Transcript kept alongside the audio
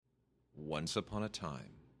Once Upon a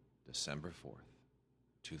Time, December 4th,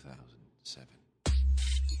 2007.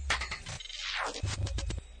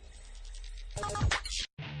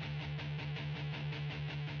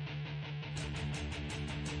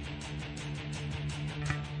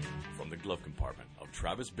 From the glove compartment of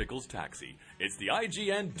Travis Bickle's taxi, it's the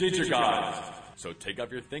IGN DigiGods. So take off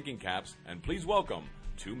your thinking caps and please welcome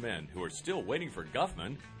two men who are still waiting for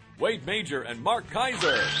Guffman, Wade Major and Mark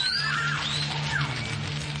Kaiser.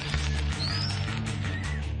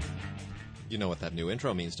 You know what that new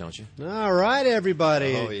intro means, don't you? All right,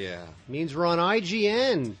 everybody. Oh, yeah. Means we're on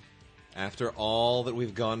IGN. After all that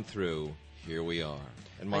we've gone through, here we are.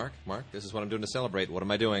 And Mark, this is what I'm doing to celebrate. What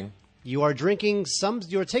am I doing? You're taking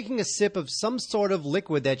a sip of some sort of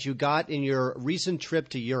liquid that you got in your recent trip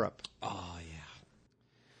to Europe. Oh, yeah.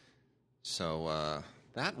 So,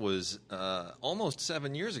 that was almost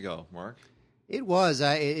 7 years ago, Mark. It was.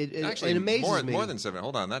 Actually, it amazes me. more than 7.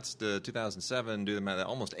 Hold on, that's 2007. Do the math.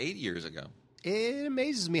 Almost 8 years ago. It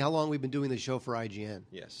amazes me how long we've been doing this show for IGN.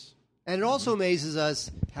 Yes. And it also amazes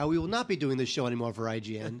us how we will not be doing this show anymore for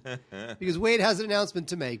IGN because Wade has an announcement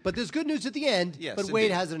to make. But there's good news at the end. Yes, but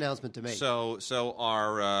Wade has an announcement to make. So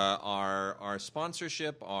our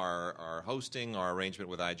sponsorship, our hosting, our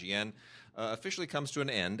arrangement with IGN officially comes to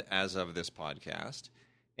an end as of this podcast.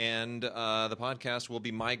 And the podcast will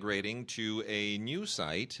be migrating to a new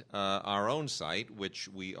site, our own site, which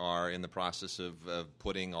we are in the process of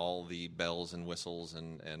putting all the bells and whistles,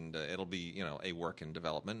 and it'll be a work in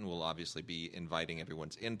development. And we'll obviously be inviting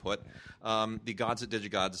everyone's input. The Gods at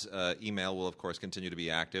DigiGods email will, of course, continue to be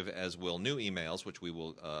active, as will new emails, which we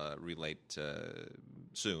will relate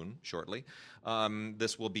shortly.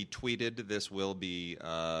 This will be tweeted. This will be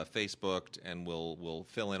Facebooked, and we'll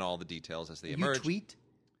fill in all the details as they emerge. You tweet?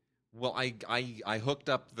 Well, I hooked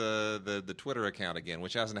up the Twitter account again,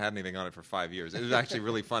 which hasn't had anything on it for 5 years. It was actually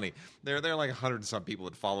really funny. There are like 100 and some people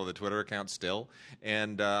that follow the Twitter account still,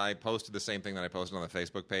 and I posted the same thing that I posted on the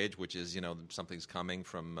Facebook page, which is something's coming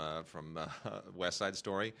from West Side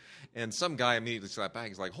Story, and some guy immediately slapped back.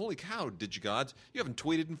 He's like, "Holy cow, DigiGods, you haven't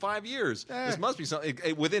tweeted in 5 years. This must be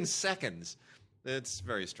something." Within seconds. It's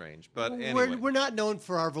very strange, but anyway, we're not known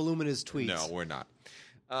for our voluminous tweets. No, we're not.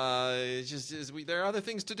 There are other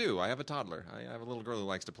things to do. I have a toddler. I have a little girl who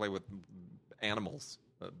likes to play with animals,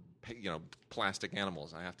 plastic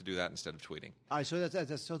animals. I have to do that instead of tweeting. All right, so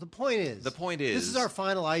so the point is... This is our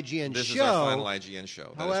final IGN show. This is our final IGN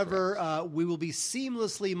show. However, we will be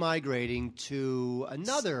seamlessly migrating to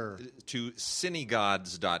another... To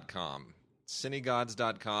cinegods.com.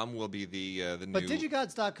 Cinegods.com will be the new... But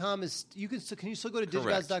DigiGods.com is... Can you still go to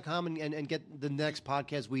DigiGods.com and get the next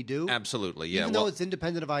podcast we do? Absolutely, yeah. Even though it's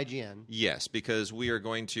independent of IGN? Yes, because we are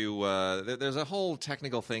going to... there's a whole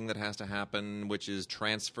technical thing that has to happen, which is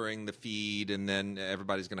transferring the feed, and then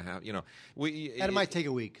everybody's going to have... And it might take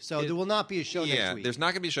a week, so there will not be a show next week. Yeah, there's not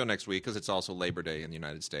going to be a show next week because it's also Labor Day in the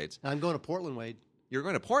United States. I'm going to Portland, Wade. You're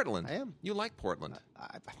going to Portland? I am. You like Portland?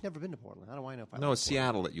 I've never been to Portland. How do I know if I like No, it's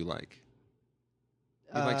Seattle that you like.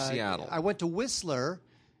 You like Seattle. I went to Whistler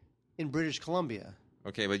in British Columbia.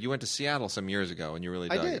 Okay, but you went to Seattle some years ago, and you really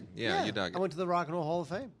dug it. I did. Yeah, you dug it. I went to the Rock and Roll Hall of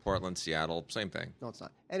Fame. Portland, Seattle, same thing. No, it's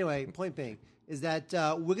not. Anyway, point being is that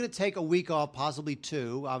we're going to take a week off, possibly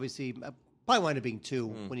 2. Obviously, probably wind up being 2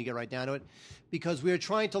 when you get right down to it, because we are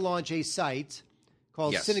trying to launch a site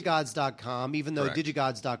called Cinegods.com, even though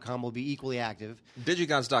DigiGods.com will be equally active.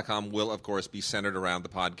 DigiGods.com will, of course, be centered around the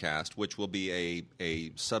podcast, which will be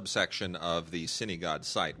a subsection of the Cinegods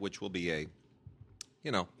site, which will be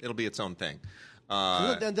it'll be its own thing.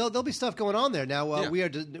 There'll be stuff going on there. Now, we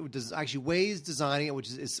are actually Wade's designing it, which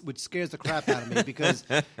scares the crap out of me because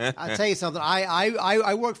I'll tell you something.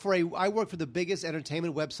 I work for the biggest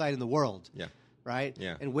entertainment website in the world. Yeah. Right?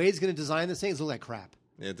 Yeah. And Wade's going to design this thing. It's going to look like crap.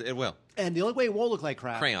 It will. And the only way it won't look like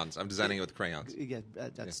crap... Crayons. I'm designing it with crayons. Yeah,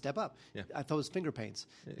 step up. Yeah. I thought it was finger paints.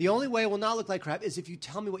 The only way it will not look like crap is if you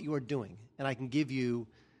tell me what you are doing, and I can give you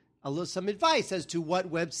some advice as to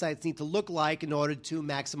what websites need to look like in order to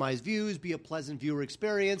maximize views, be a pleasant viewer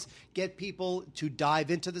experience, get people to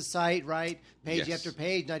dive into the site, right? Page after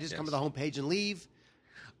page, not just come to the home page and leave.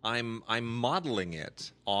 I'm modeling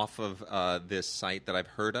it off of this site that I've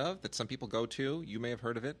heard of, that some people go to. You may have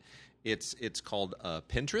heard of it. It's called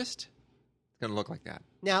Pinterest. It's going to look like that.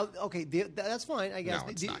 Now, okay, that's fine, I guess. No,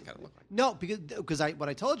 it's not going to look like that. No, because what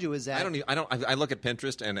I told you is that I look at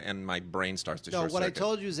Pinterest and my brain starts to short circuit. No, what I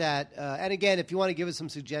told you is that, and again, if you want to give us some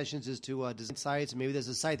suggestions as to design sites, and maybe there's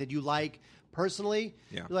a site that you like personally,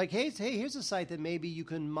 you're like, hey, here's a site that maybe you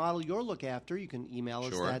can model your look after. You can email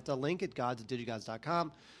us that link at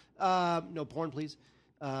gods@digigods.com. No porn, please,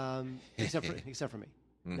 except for me.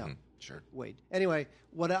 Mm-hmm. No, sure. Wait. Anyway,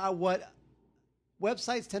 what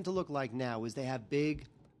websites tend to look like now is they have big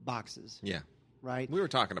boxes. Yeah. Right? We were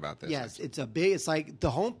talking about this. Yes, actually. it's like the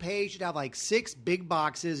homepage should have like 6 big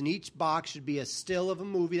boxes, and each box should be a still of a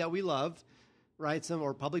movie that we love, right?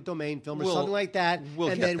 Or public domain film or something like that.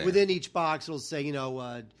 And then within each box, it'll say,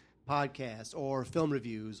 podcast or film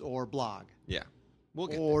reviews or blog. Yeah. We'll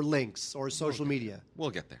get or links or social media. We'll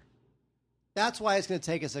get there. That's why it's going to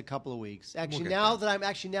take us a couple of weeks. Actually, now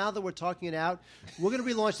that we're talking it out, we're going to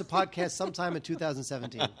relaunch the podcast sometime in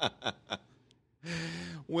 2017.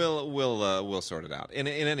 We'll sort it out. In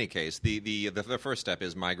any case, the first step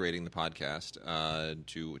is migrating the podcast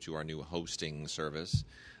to our new hosting service,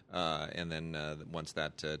 and then once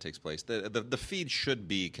that takes place, the feed should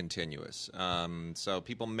be continuous. So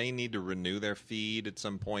people may need to renew their feed at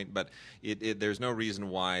some point, but there's no reason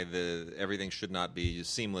why everything should not be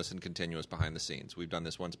seamless and continuous behind the scenes. We've done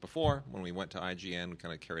this once before when we went to IGN. We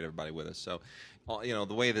kind of carried everybody with us. So,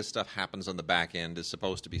 the way this stuff happens on the back end is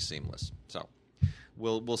supposed to be seamless. So.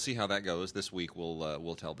 We'll see how that goes. This week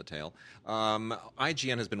we'll tell the tale.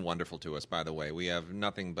 IGN has been wonderful to us, by the way. We have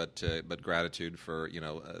nothing but gratitude for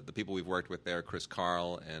the people we've worked with there. Chris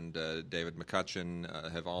Carl and David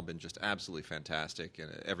McCutcheon have all been just absolutely fantastic,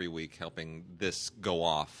 and every week helping this go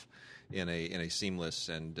off in a seamless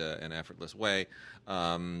and effortless way.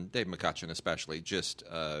 Dave McCutcheon especially, just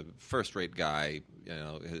first-rate guy.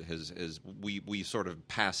 We sort of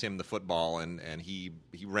pass him the football, and he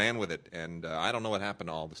ran with it. And I don't know what happened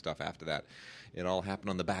to all the stuff after that. It all happened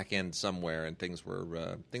on the back end somewhere, and things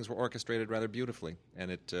were orchestrated rather beautifully,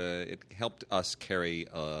 and it helped us carry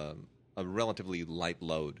a relatively light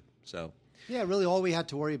load. So. Yeah, really all we had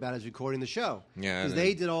to worry about is recording the show. Yeah. Because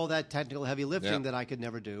they did all that technical heavy lifting that I could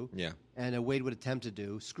never do. Yeah. And Wade would attempt to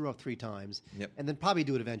do, screw up 3 times. Yep. And then probably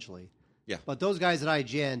do it eventually. Yeah. But those guys at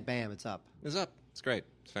IGN, bam, it's up. It's up. It's great.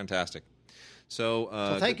 It's fantastic. So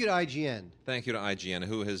thank you to IGN. Thank you to IGN,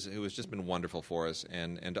 who has just been wonderful for us,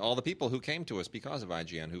 and to all the people who came to us because of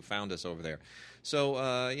IGN, who found us over there. So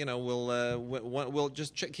we'll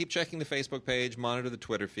just keep checking the Facebook page, monitor the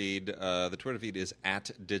Twitter feed. The Twitter feed is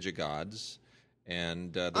at DigiGods,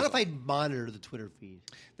 and I don't know if I'd monitor the Twitter feed.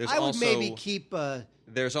 I would maybe keep.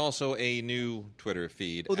 There's also a new Twitter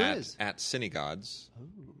feed at CineGods. Oh.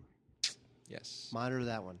 Yes. Monitor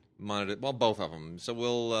that one. Both of them. So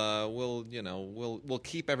we'll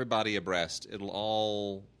keep everybody abreast. It'll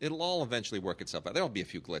all eventually work itself out. There'll be a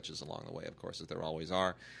few glitches along the way, of course, as there always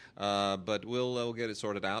are. But we'll get it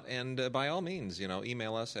sorted out. And by all means,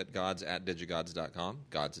 email us at gods@digigods.com,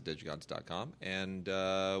 gods@digigods.com, and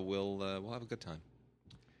we'll have a good time.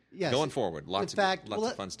 Yes. Going forward, lots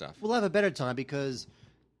of fun stuff. We'll have a better time because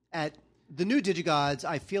at the new DigiGods,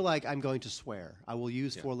 I feel like I'm going to swear. I will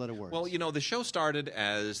use 4-letter words. Well, the show started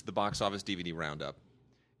as the box office DVD roundup.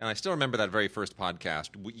 And I still remember that very first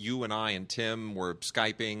podcast. You and I and Tim were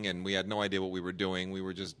Skyping, and we had no idea what we were doing.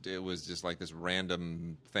 It was just like this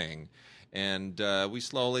random thing. And we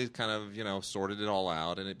slowly kind of, sorted it all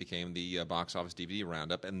out, and it became the box office DVD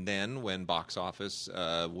roundup. And then when box office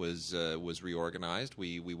was reorganized,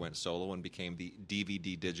 we went solo and became the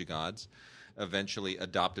DVD DigiGods. Eventually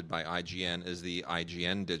adopted by IGN as the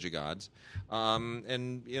IGN DigiGods.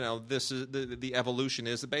 And, this is the evolution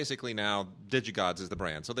is that basically now DigiGods is the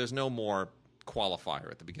brand. So there's no more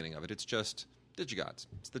qualifier at the beginning of it. It's just DigiGods.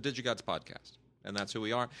 It's the DigiGods podcast. And that's who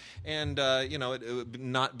we are. And,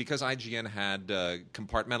 not because IGN had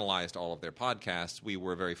compartmentalized all of their podcasts, we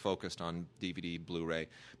were very focused on DVD, Blu-ray.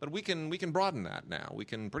 But we can broaden that now. We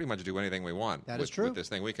can pretty much do anything we want. That is true. With this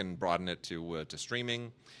thing. We can broaden it to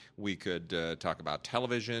streaming. We could talk about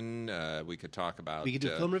television. We could talk about... We could do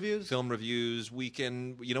film reviews? Film reviews. We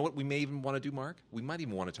can... You know what we may even want to do, Mark? We might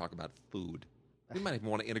even want to talk about food. We might even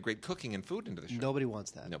want to integrate cooking and food into the show. Nobody wants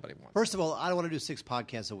that. Nobody wants First of all, I don't want to do 6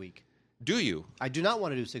 podcasts a week. Do you? I do not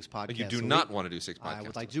want to do 6 podcasts. You do not want to do 6 podcasts. I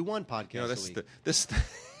would like to do 1 podcast a week.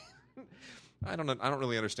 I don't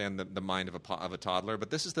really understand the mind of a toddler,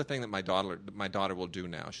 but this is the thing that my daughter will do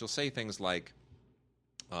now. She'll say things like,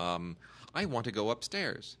 "I want to go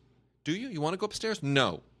upstairs." Do you? You want to go upstairs?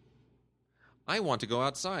 No. I want to go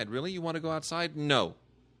outside. Really? You want to go outside? No.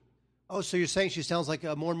 Oh, so you're saying she sounds like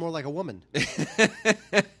more and more like a woman?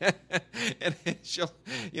 And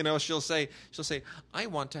she'll say, "I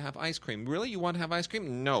want to have ice cream." Really? You want to have ice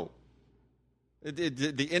cream? No.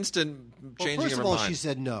 The instant changing first of her of all, mind. she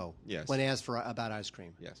said no Yes. when asked about ice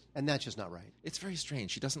cream. Yes. And that's just not right. It's very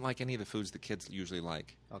strange. She doesn't like any of the foods the kids usually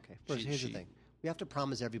like. Okay. First, here's the thing. We have to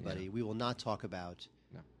promise everybody we will not talk about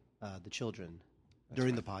the children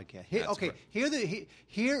during the podcast.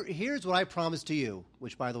 Here's what I promise to you,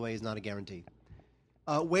 which, by the way, is not a guarantee.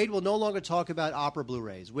 Wade will no longer talk about opera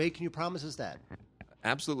Blu-rays. Wade, can you promise us that?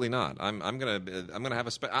 Absolutely not. I'm gonna have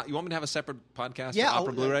a. You want me to have a separate podcast Yeah, for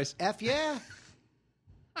opera Blu-rays? Yeah.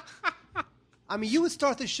 I mean, you would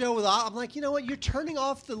start the show with. I'm like, you know what? You're turning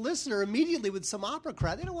off the listener immediately with some opera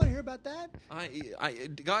crap. They don't want to hear about that.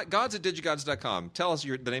 Gods at DigiGods.com. Tell us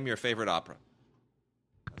the name of your favorite opera.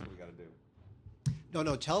 That's what we got to do.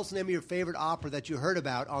 No. Tell us the name of your favorite opera that you heard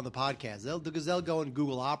about on the podcast. They'll go and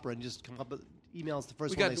Google opera and just come up with emails the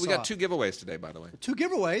first one they saw. We got 2 giveaways today, by the way. 2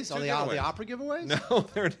 giveaways? Are the opera giveaways? No,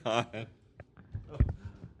 they're not. Hang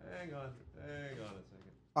on a second.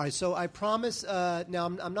 All right, so I promise. Now,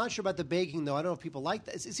 I'm not sure about the baking, though. I don't know if people like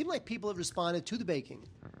that. It seemed like people have responded to the baking.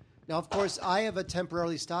 Now, of course, I have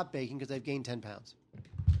temporarily stopped baking because I've gained 10 pounds.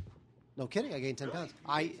 No kidding, I gained 10 pounds.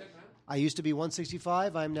 I used to be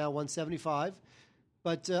 165. I'm now 175.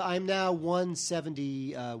 But I'm now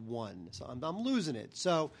 171. So I'm losing it.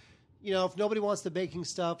 So, if nobody wants the baking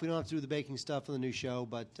stuff, we don't have to do the baking stuff for the new show.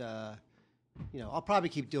 But, I'll probably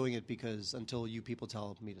keep doing it until you people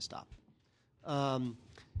tell me to stop.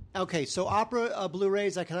 Okay, so opera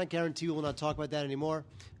Blu-rays, I cannot guarantee we will not talk about that anymore.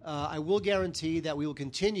 I will guarantee that we will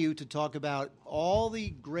continue to talk about all the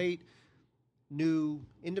great new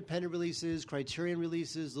independent releases, Criterion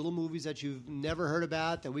releases, little movies that you've never heard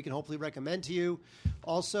about that we can hopefully recommend to you.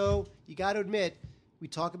 Also, you got to admit, we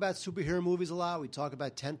talk about superhero movies a lot, we talk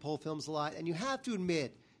about tentpole films a lot, and you have to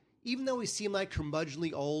admit, even though we seem like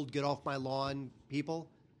curmudgeonly old, get off my lawn people,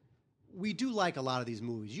 we do like a lot of these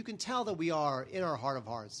movies. You can tell that we are, in our heart of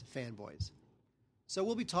hearts, fanboys. So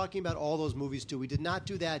we'll be talking about all those movies, too. We did not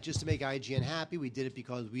do that just to make IGN happy. We did it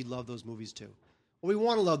because we love those movies, too. Or we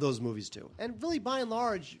want to love those movies, too. And really, by and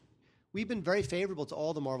large, we've been very favorable to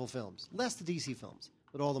all the Marvel films. Less the DC films,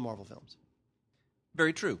 but all the Marvel films.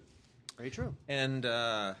 Very true. Very true. And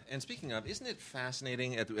speaking of, isn't it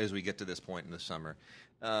fascinating as we get to this point in the summer,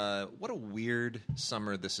 what a weird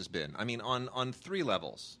summer this has been. I mean, on 3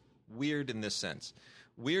 levels. Weird in this sense.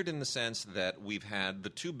 Weird in the sense that we've had the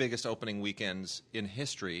 2 biggest opening weekends in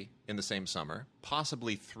history in the same summer,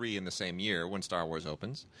 possibly 3 in the same year when Star Wars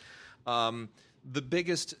opens. The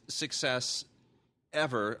biggest success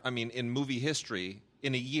ever, in movie history,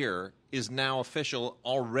 in a year, is now official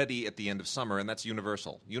already at the end of summer, and that's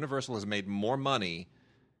Universal. Universal has made more money,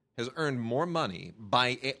 has earned more money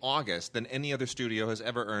by August than any other studio has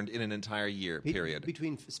ever earned in an entire year, period.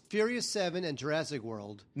 Between Furious 7 and Jurassic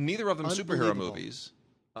World. Neither of them superhero movies.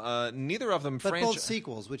 Neither of them franchise. But both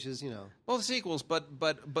sequels, which is, Both sequels, but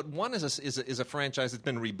one is a franchise that's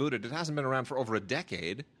been rebooted. It hasn't been around for over a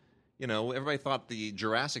decade. Everybody thought the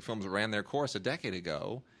Jurassic films ran their course a decade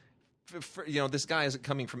ago. This guy is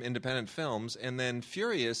coming from independent films, and then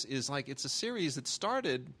Furious is it's a series that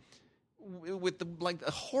started with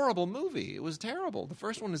a horrible movie. It was terrible. The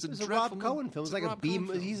first one is a dreadful Rob Cohen film. It's like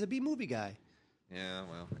he's a B movie guy. Yeah,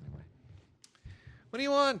 well, anyway. What do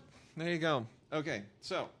you want? There you go. Okay,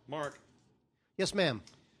 so, Mark. Yes, ma'am.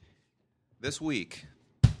 This week.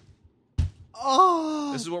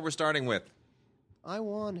 Oh! This is what we're starting with. I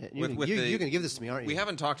want it. You're going to give this to me, aren't you? We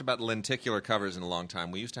haven't talked about lenticular covers in a long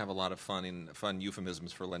time. We used to have a lot of fun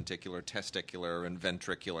euphemisms for lenticular, testicular, and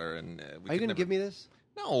ventricular. And are you going to give me this?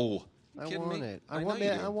 No. I want it.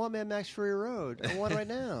 I want Mad Max Fury Road. I want it right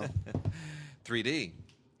now. 3D.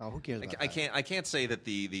 Oh, who cares about I can't say that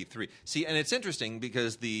the 3... See, and it's interesting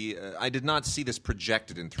because I did not see this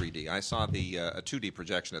projected in 3D. I saw a 2D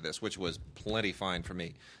projection of this, which was plenty fine for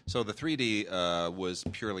me. So the 3D was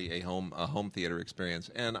purely a home theater experience,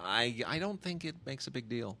 and I don't think it makes a big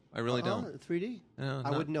deal. I really don't. 3D? No, I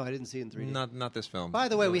wouldn't know. I didn't see it in 3D. Not this film. By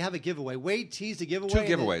the way, we have a giveaway. Wade teased a giveaway.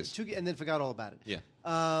 2 giveaways. And then forgot all about it. Yeah.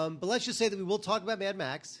 But let's just say that we will talk about Mad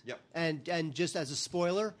Max. Yep. And just as a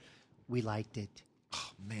spoiler, we liked it.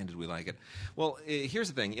 Oh, man, did we like it? Well, here's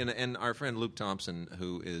the thing, and our friend Luke Thompson,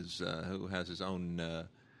 who has his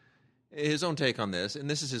own take on this, and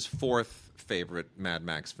this is his 4th favorite Mad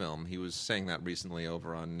Max film. He was saying that recently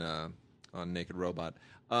over on Naked Robot.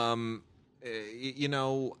 I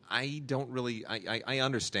don't really, I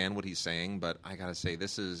understand what he's saying, but I gotta say,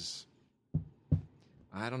 this is,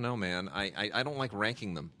 I don't know, man. I don't like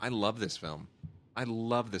ranking them. I love this film. I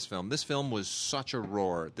love this film. This film was such a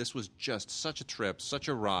roar. This was just such a trip, such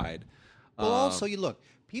a ride. Well, also, you look,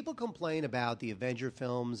 people complain about the Avenger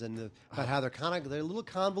films and about how they're a little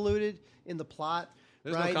convoluted in the plot.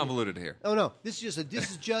 There's right? no convoluted here. Oh no, this is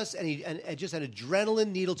just an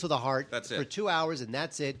adrenaline needle to the heart. That's it. For 2 hours, and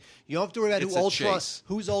that's it. You don't have to worry about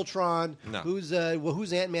who's Ultron, no. who's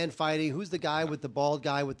Ant-Man fighting, who's the guy with the bald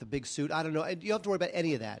guy with the big suit. I don't know. You don't have to worry about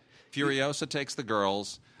any of that. Furiosa takes the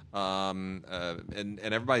girls. And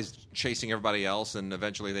everybody's chasing everybody else, and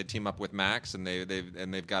eventually they team up with Max, and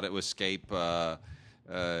they've got to escape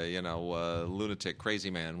lunatic,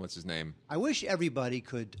 crazy man. What's his name? I wish everybody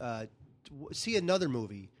could see another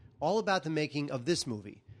movie all about the making of this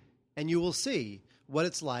movie, and you will see what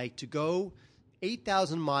it's like to go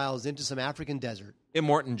 8,000 miles into some African desert.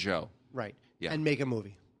 Immortan Joe. Right. Yeah. And make a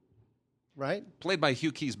movie. Right? Played by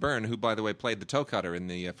Hugh Keys-Byrne, who, by the way, played the toe cutter in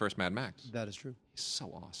the first Mad Max. That is true. He's so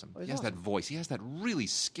awesome. He's he has awesome. that voice. He has that really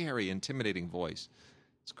scary, intimidating voice.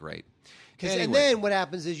 It's great. And then what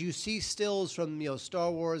happens is you see stills from Star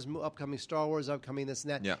Wars, upcoming Star Wars, upcoming this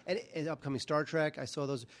and that, Yeah. and upcoming Star Trek. I saw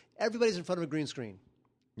those. Everybody's in front of a green screen.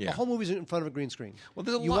 Yeah. The whole movie's in front of a green screen. Well,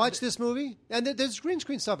 there's a you lot- watch this movie, and there's green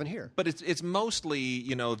screen stuff in here. But it's mostly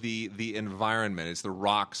the environment. It's the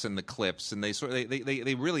rocks and the cliffs, and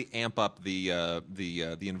they really amp up the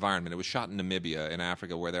environment. It was shot in Namibia in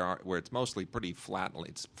Africa, where it's mostly pretty flat.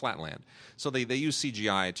 It's flat land. So they use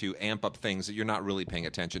CGI to amp up things that you're not really paying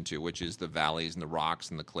attention to, which is the valleys and the rocks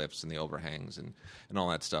and the cliffs and the overhangs and all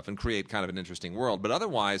that stuff, and create kind of an interesting world. But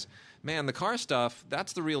otherwise, man, the car stuff,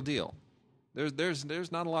 that's the real deal. There's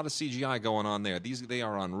not a lot of CGI going on there. They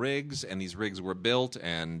are on rigs, and these rigs were built,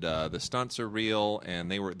 and the stunts are real,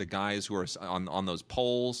 and they were the guys who are on those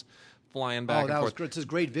poles flying back and forth. It's a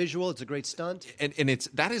great visual. It's a great stunt. And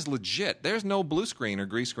that is legit. There's no blue screen or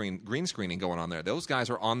green screening going on there. Those guys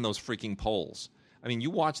are on those freaking poles. I mean, you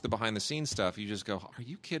watch the behind the scenes stuff, you just go, "Are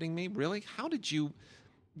you kidding me? Really? How did you?"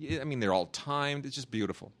 I mean, they're all timed. It's just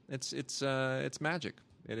beautiful. It's magic.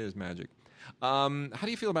 It is magic. How do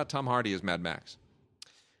you feel about Tom Hardy as Mad Max?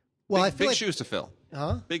 Well, big, big shoes to fill.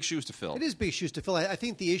 Huh? Big shoes to fill. It is big shoes to fill. I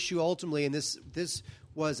think the issue ultimately, and this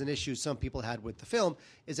was an issue some people had with the film,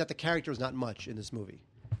 is that the character was not much in this movie.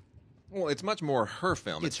 Well, it's much more her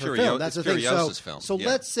film. It's her film. That's the thing. Film. So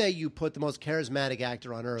let's say you put the most charismatic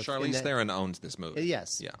actor on earth. Charlize Theron owns this movie.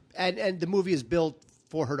 Yes. Yeah. And the movie is built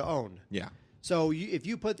for her to own. Yeah. So if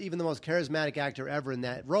you put even the most charismatic actor ever in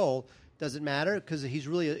that role, does it matter? Because he's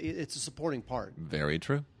really it's a supporting part. Very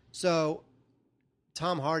true. So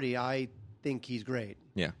Tom Hardy, I think he's great.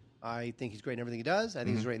 Yeah. I think he's great in everything he does. I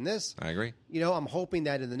think he's great in this. I agree. I'm hoping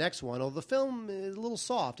that in the next one, although the film is a little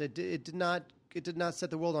soft, it did not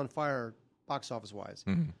set the world on fire box office wise.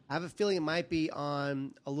 Mm-hmm. I have a feeling it might be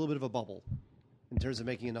on a little bit of a bubble in terms of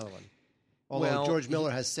making another one. Although George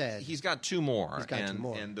Miller has said he's got two more. He's got two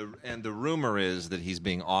more. And the rumor is that he's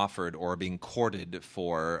being offered or being courted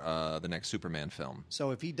for the next Superman film.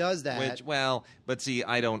 So if he does that, but see,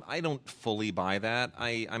 I don't fully buy that.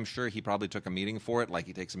 I'm sure he probably took a meeting for it, like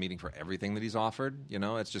he takes a meeting for everything that he's offered.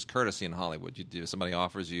 It's just courtesy in Hollywood. Somebody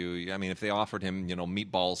offers you. I mean, if they offered him,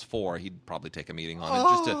 Meatballs 4, he'd probably take a meeting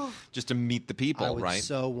on it just to meet the people, I would right?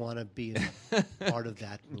 so want to be a part of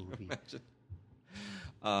that movie.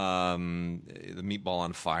 The meatball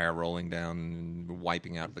on fire rolling down and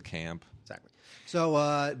wiping out the camp. Exactly. So,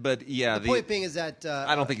 but yeah, the point being is that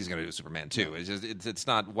I don't think he's going to do Superman 2. It's just it's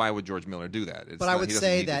not. Why would George Miller do that? I would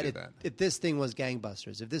say that if this thing was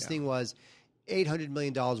gangbusters, if this thing was $800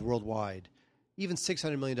 million worldwide, even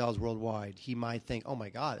 $600 million worldwide, he might think, "Oh my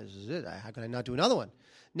God, this is it. How can I not do another one?"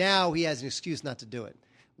 Now he has an excuse not to do it.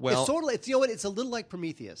 Well, it's sort of it's a little like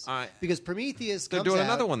Prometheus because Prometheus they're comes doing out,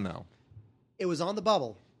 another one though. It was on the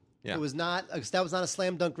bubble. Yeah. It was not. That was not a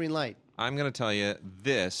slam dunk green light. I'm going to tell you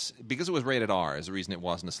this because it was rated R is the reason it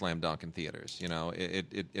wasn't a slam dunk in theaters.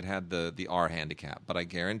 It had the R handicap, but I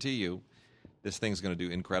guarantee you, this thing's going to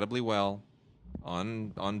do incredibly well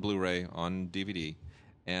on Blu-ray, on DVD,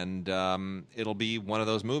 and it'll be one of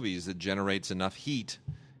those movies that generates enough heat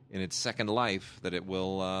in its second life that it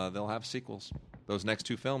will. They'll have sequels. Those next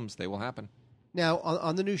two films, they will happen. Now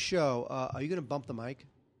on the new show, are you going to bump the mic?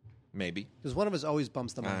 Maybe. Because one of us always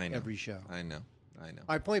bumps the mic every show. I know.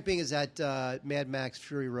 Our point being is that Mad Max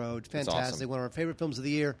Fury Road, fantastic. Awesome. One of our favorite films of the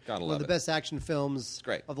year. Gotta one love of the it. best action films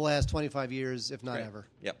of the last 25 years, if not ever.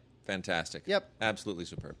 Yep. Fantastic. Yep. Absolutely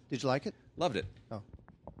superb. Did you like it? Loved it. Oh.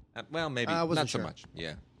 Well, maybe. I wasn't not so sure. much.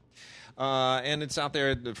 Yeah. And it's out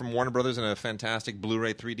there from Warner Brothers in a fantastic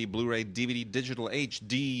Blu-ray, 3D Blu-ray, DVD, digital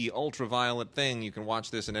HD, ultraviolet thing. You can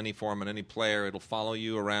watch this in any form on any player. It'll follow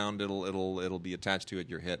you around. It'll be attached to it.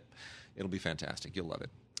 Your hit. It'll be fantastic. You'll love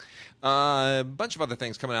it. A bunch of other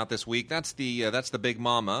things coming out this week. That's the Big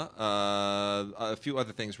Mama. A few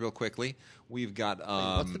other things real quickly. We've got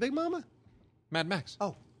What's the Big Mama? Mad Max.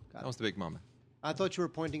 Oh, that was the Big Mama. I thought you were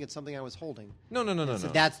pointing at something I was holding. No. So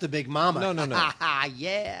that's the Big Mama. No.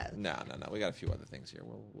 Yeah. No. We got a few other things here.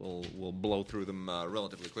 We'll blow through them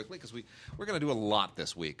relatively quickly because we're going to do a lot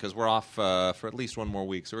this week because we're off for at least one more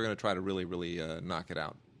week. So we're going to try to really knock it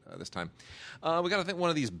out this time. We got to think one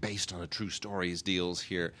of these based on a true stories deals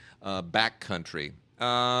here. Backcountry.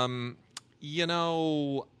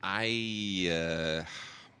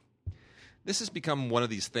 this has become one of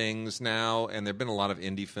these things now, and there have been a lot of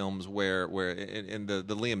indie films where in the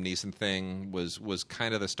Liam Neeson thing was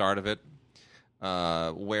kind of the start of it.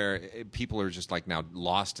 Where people are just like now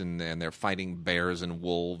lost and they're fighting bears and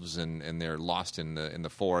wolves and they're lost in the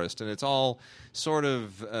forest, and it's all sort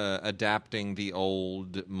of adapting the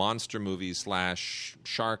old monster movie /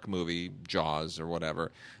 shark movie, Jaws or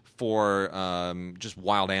whatever, for just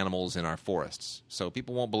wild animals in our forests. So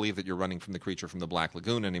people won't believe that you're running from the creature from the Black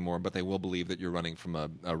Lagoon anymore, but they will believe that you're running from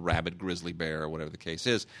a rabid grizzly bear or whatever the case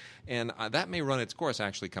is. And that may run its course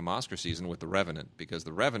actually come Oscar season with The Revenant, because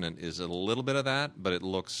The Revenant is a little bit of that, but it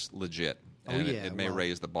looks legit. And it may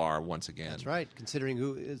raise the bar once again. That's right, considering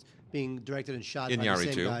who is being directed and shot by the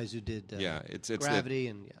Iñárritu same guys who did it's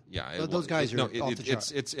Gravity those guys are off the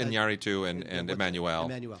chart. It's Iñárritu and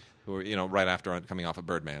Emmanuel, who are right after coming off of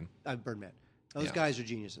Birdman. Birdman. Those guys are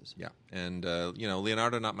geniuses. Yeah, and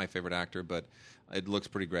Leonardo, not my favorite actor, but it looks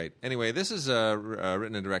pretty great. Anyway, this is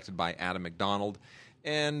written and directed by Adam McDonald,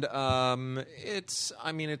 and it's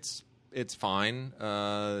fine.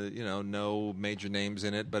 No major names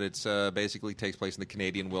in it, but it's basically takes place in the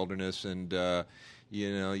Canadian wilderness, and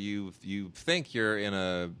you think you're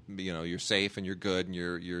in you're safe and you're good and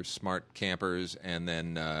you're smart campers, and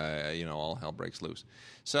then all hell breaks loose.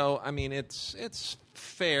 So it's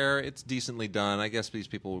fair, it's decently done. I guess these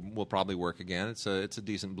people will probably work again. It's a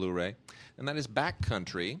decent Blu-ray, and that is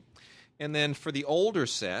Backcountry. And then for the older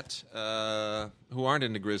set, who aren't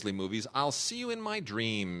into Grizzly movies, I'll See You in My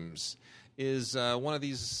Dreams is one of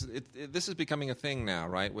these. This is becoming a thing now,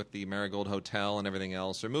 right? With the Marigold Hotel and everything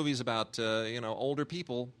else, or movies about older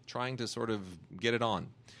people trying to sort of get it on,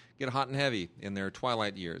 get hot and heavy in their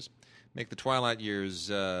twilight years, make the twilight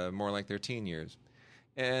years more like their teen years.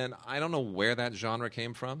 And I don't know where that genre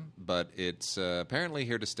came from, but it's apparently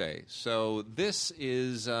here to stay. So this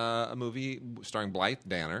is a movie starring Blythe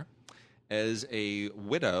Danner as a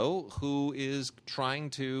widow who is trying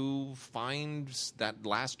to find that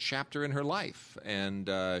last chapter in her life. And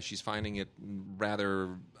she's finding it rather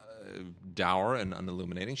dour and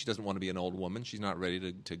unilluminating. She doesn't want to be an old woman. She's not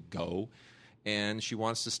ready to go. And she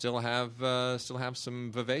wants to still have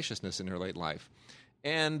some vivaciousness in her late life.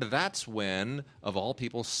 And that's when, of all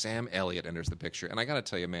people, Sam Elliott enters the picture. And I got to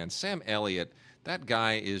tell you, man, Sam Elliott, that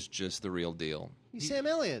guy is just the real deal. He's Sam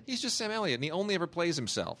Elliott. He's just Sam Elliott, and he only ever plays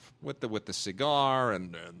himself with the cigar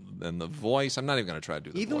and the voice. I'm not even going to try to do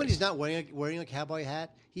the voice. Even when he's not wearing a cowboy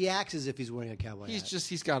hat, he acts as if he's wearing a cowboy hat.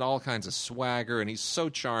 He's got all kinds of swagger, and he's so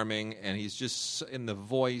charming, and he's just, and the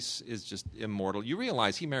voice is just immortal. You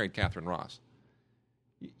realize he married Catherine Ross.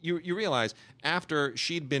 You realize after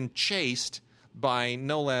she'd been chased by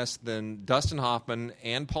no less than Dustin Hoffman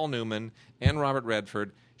and Paul Newman and Robert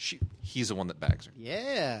Redford, he's the one that bags her.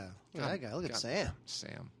 Yeah. Look at that guy. Look at Sam.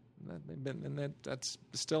 That's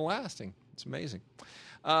still lasting. It's amazing.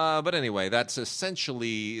 But anyway, that's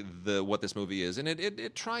essentially what this movie is. And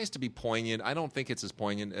it tries to be poignant. I don't think it's as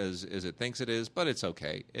poignant as it thinks it is, but it's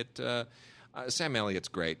okay. Sam Elliott's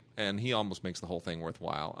great, and he almost makes the whole thing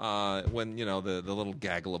worthwhile. When, the little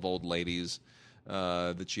gaggle of old ladies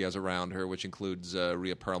that she has around her, which includes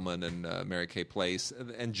Rhea Perlman and Mary Kay Place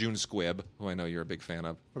and June Squibb, who I know you're a big fan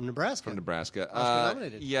of, from Nebraska.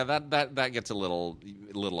 Oscar-nominated. Yeah, that gets a little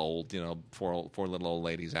old. Four little old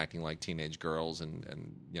ladies acting like teenage girls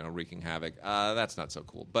and wreaking havoc. That's not so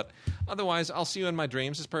cool. But otherwise, I'll See You in My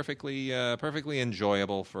Dreams is perfectly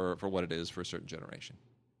enjoyable for what it is for a certain generation.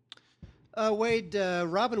 Wade,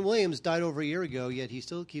 Robin Williams died over a year ago, yet he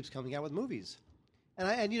still keeps coming out with movies.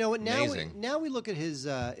 And you know what? Now we look at his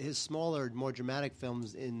smaller, more dramatic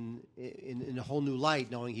films in a whole new light,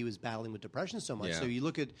 knowing he was battling with depression so much. Yeah. So you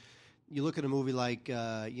look at a movie like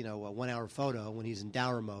a 1 Hour Photo when he's in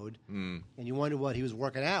dour mode, and you wonder what he was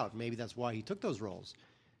working out. Maybe that's why he took those roles.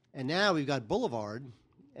 And now we've got Boulevard,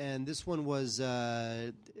 and this one was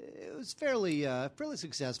fairly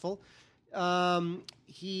successful.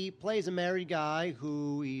 He plays a married guy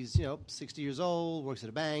who he's 60 years old, works at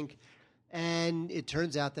a bank. And it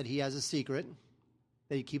turns out that he has a secret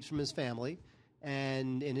that he keeps from his family.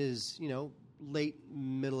 And in his, late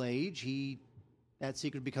middle age, that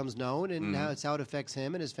secret becomes known, and now it's how it affects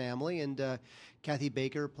him and his family. And Kathy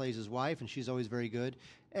Baker plays his wife, and she's always very good.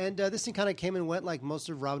 And this thing kind of came and went like most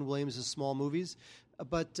of Robin Williams' small movies.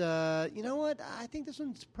 But you know what? I think this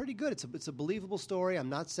one's pretty good. It's a believable story. I'm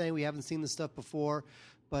not saying we haven't seen this stuff before.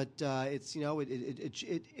 But it's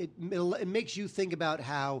it makes you think about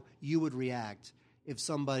how you would react if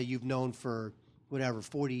somebody you've known for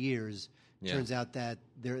 40 years turns out that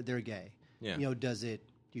they're gay. Yeah. Do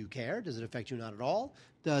you care? Does it affect you not at all?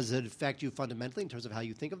 Does it affect you fundamentally in terms of how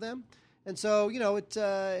you think of them? And so,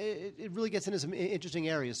 it really gets into some interesting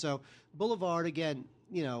areas. So Boulevard, again,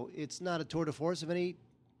 it's not a tour de force of any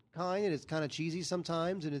kind, and it's kind of cheesy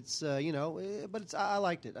sometimes, and it's, but I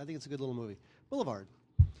liked it. I think it's a good little movie. Boulevard.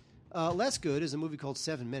 Less good is a movie called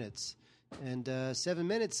 7 Minutes. And 7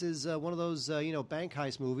 Minutes is one of those, bank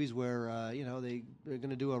heist movies where, they're going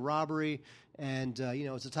to do a robbery, and,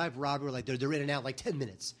 it's a type of robbery like they're in and out like 10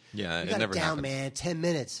 minutes. Yeah, you it got never down, happens. man, 10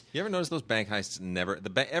 minutes. You ever notice those bank heists never...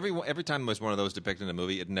 every time there's one of those depicted in a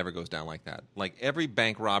movie, it never goes down like that. Like, every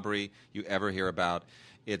bank robbery you ever hear about,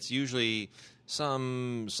 it's usually...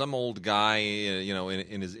 Some old guy,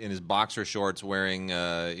 in his boxer shorts, wearing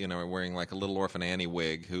like a Little Orphan Annie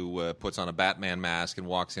wig, who puts on a Batman mask and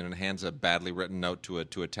walks in and hands a badly written note to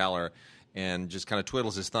a teller, and just kind of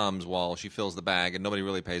twiddles his thumbs while she fills the bag, and nobody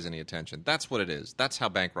really pays any attention. That's what it is. That's how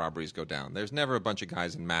bank robberies go down. There's never a bunch of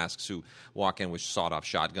guys in masks who walk in with sawed-off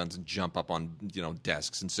shotguns and jump up on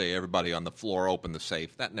desks and say, "Everybody on the floor, open the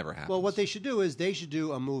safe." That never happens. Well, what they should do is they should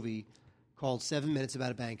do a movie called 7 Minutes about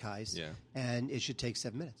a bank heist, and it should take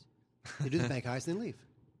 7 minutes. They do the bank heist and then leave.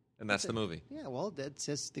 And that's the movie. Yeah, well, that's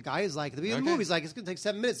just, the guy is like, at the beginning of the movie, he's like, it's going to take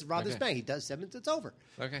 7 minutes to rob this bank. He does 7 minutes, it's over.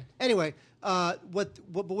 Okay. Anyway,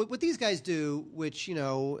 what these guys do, which,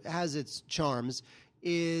 has its charms,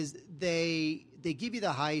 is they give you the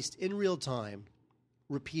heist in real time,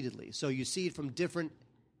 repeatedly. So you see it from different,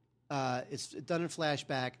 it's done in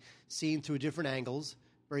flashback, seen through different angles,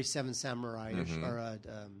 very Seven Samurai-ish, or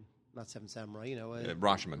not Seven Samurai,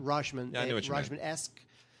 Rashomon. Yeah, I knew what you meant. Rashomon-esque.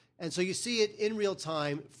 And so you see it in real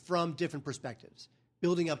time from different perspectives,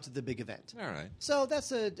 building up to the big event. All right. So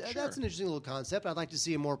that's an interesting little concept. I'd like to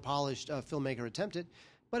see a more polished filmmaker attempt it,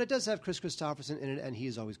 but it does have Chris Christopherson in it, and he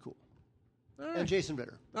is always cool. All right. And Jason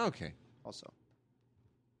Ritter. Okay. Also.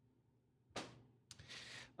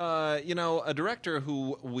 A director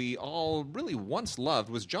who we all really once loved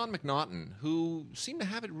was John McNaughton, who seemed to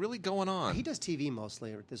have it really going on. He does TV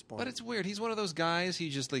mostly at this point. But it's weird. He's one of those guys. He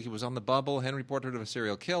was on The Bubble, Henry Portrait of a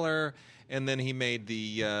Serial Killer, and then he made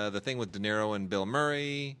the thing with De Niro and Bill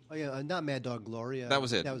Murray. Oh yeah, not Mad Dog Glory. That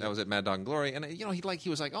was it. That was it. Mad Dog and Glory. And he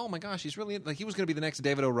was like, oh my gosh, he's really like he was going to be the next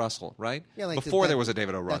David O. Russell, right? Yeah, like before there was a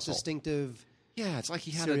David O. Russell. That distinctive. Yeah, it's like he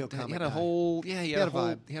had serial a comic whole he had a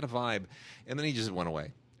vibe. He had a vibe, and then he just went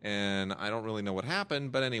away. And I don't really know what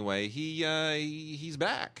happened, but anyway, he's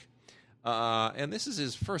back. And this is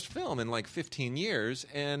his first film in like 15 years,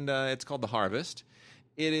 and it's called The Harvest.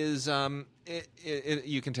 It is,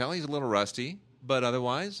 you can tell he's a little rusty, but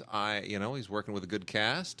otherwise, he's working with a good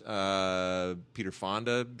cast. Peter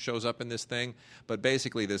Fonda shows up in this thing, but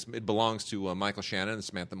basically it belongs to Michael Shannon and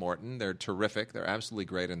Samantha Morton. They're terrific. They're absolutely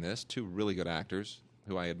great in this. Two really good actors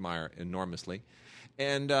who I admire enormously.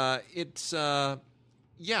 And it's...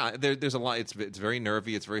 there's a lot. It's very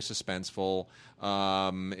nervy. It's very suspenseful.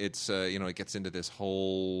 It gets into this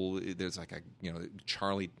whole. There's like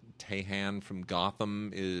Charlie Tahan from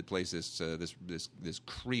Gotham plays this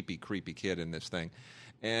creepy kid in this thing,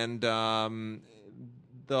 and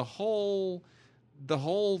the whole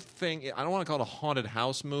thing. I don't want to call it a haunted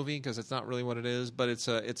house movie because it's not really what it is, but it's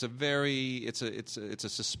a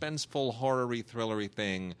suspenseful, horror-y, thrillery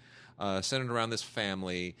thing. Centered around this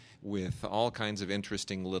family with all kinds of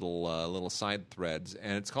interesting little side threads.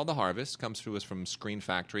 And it's called The Harvest. Comes to us from Screen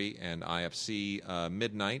Factory and IFC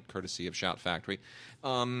Midnight, courtesy of Shout Factory.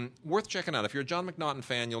 Worth checking out. If you're a John McNaughton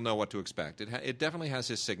fan, you'll know what to expect. It definitely has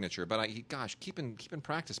his signature. But keep in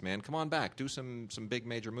practice, man. Come on back. Do some big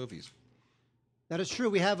major movies. That is true.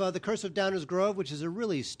 We have The Curse of Downers Grove, which is a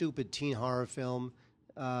really stupid teen horror film.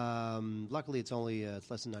 Luckily, it's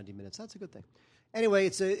less than 90 minutes. That's a good thing. Anyway,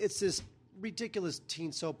 it's this ridiculous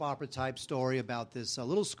teen soap opera type story about this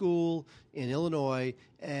little school in Illinois,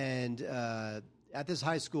 and at this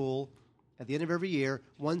high school, at the end of every year,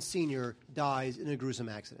 one senior dies in a gruesome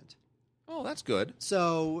accident. Oh, that's good.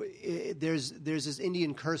 So there's this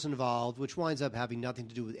Indian curse involved, which winds up having nothing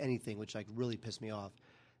to do with anything, which really pissed me off.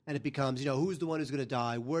 And it becomes, who's the one who's going to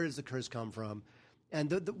die? Where does the curse come from?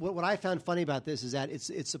 And what I found funny about this is that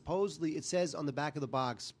it's supposedly, it says on the back of the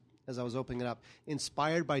box, as I was opening it up,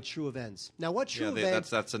 inspired by true events. Now, what true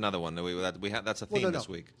events? That's another one that's a theme this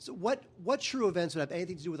week. So what true events would have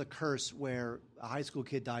anything to do with a curse where a high school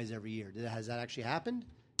kid dies every year? Has that actually happened?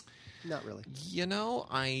 Not really. Let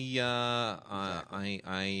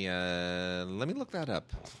me look that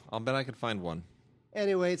up. I'll bet I could find one.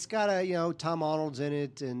 Anyway, it's got Tom Arnold's in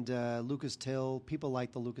it and Lucas Till. People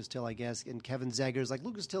like the Lucas Till, I guess, and Kevin Zegers. Like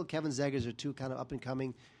Lucas Till, Kevin Zegers are two kind of up and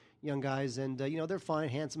coming young guys, and they're fine,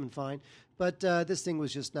 handsome and fine. But this thing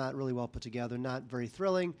was just not really well put together, not very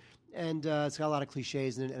thrilling, and it's got a lot of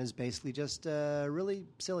cliches in it, and it's basically just really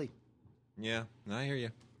silly. Yeah, I hear you.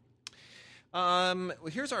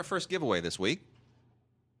 Here's our first giveaway this week.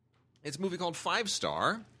 It's a movie called 5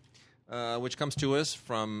 Star, which comes to us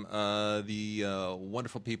from the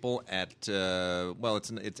wonderful people at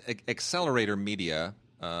it's Accelerator Media.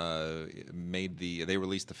 They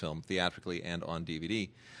released the film theatrically and on DVD,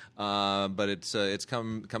 but it's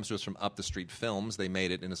comes to us from Up the Street Films. They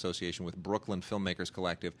made it in association with Brooklyn Filmmakers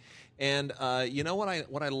Collective, and you know what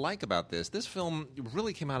I like about this film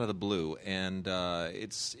really came out of the blue, and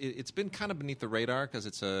it's been kind of beneath the radar because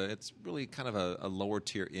it's really kind of a lower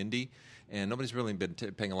tier indie. And nobody's really been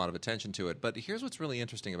paying a lot of attention to it. But here's what's really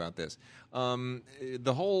interesting about this.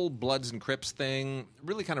 The whole Bloods and Crips thing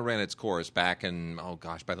really kind of ran its course back in,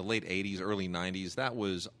 by the late 80s, early 90s. That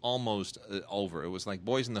was almost over. It was like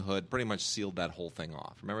Boys in the Hood pretty much sealed that whole thing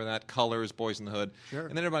off. Remember that? Colors, Boys in the Hood. Sure.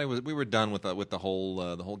 And then we were done with the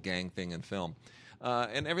whole gang thing in film.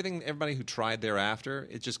 And everybody who tried thereafter,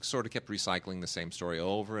 it just sort of kept recycling the same story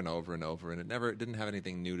over and over and over, and it didn't have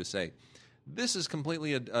anything new to say. This is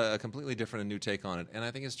completely a completely different and new take on it, and I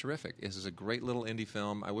think it's terrific. This is a great little indie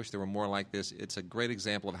film. I wish there were more like this. It's a great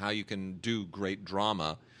example of how you can do great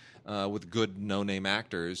drama with good no-name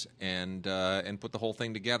actors and put the whole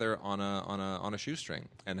thing together on a shoestring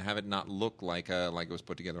and have it not look like it was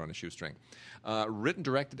put together on a shoestring. Written,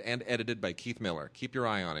 directed, and edited by Keith Miller. Keep your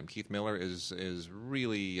eye on him. Keith Miller is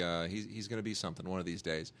really he's going to be something one of these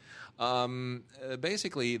days.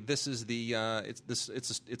 Basically, this is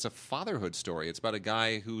it's a fatherhood story. It's about a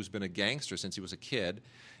guy who's been a gangster since he was a kid,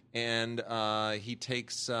 and he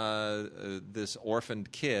takes this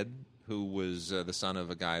orphaned kid who was the son of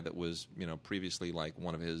a guy that was previously like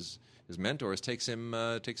one of his mentors, takes him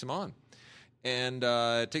on, and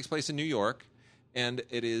it takes place in New York. And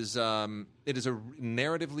it is a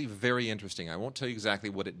narratively very interesting. I won't tell you exactly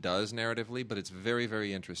what it does narratively, but it's very,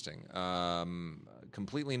 very interesting.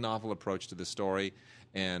 Completely novel approach to the story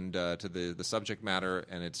and to the subject matter,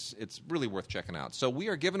 and it's really worth checking out. So we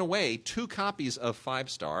are giving away 2 copies of 5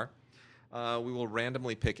 Star. We will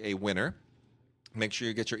randomly pick a winner. Make sure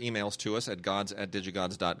you get your emails to us at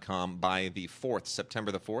gods@digigods.com by the 4th,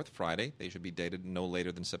 September the 4th, Friday. They should be dated no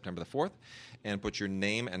later than September the 4th. And put your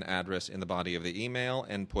name and address in the body of the email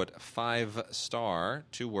and put 5 Star,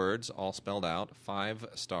 2 words, all spelled out, 5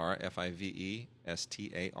 Star, FIVESTAR,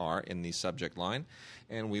 in the subject line.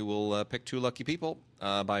 And we will pick 2 lucky people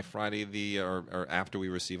by Friday or after we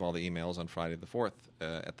receive all the emails on Friday the 4th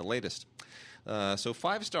at the latest. So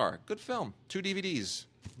 5 Star, good film, 2 DVDs.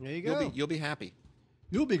 There you go. You'll be happy.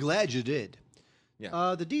 You'll be glad you did.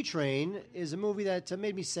 Yeah. The D Train is a movie that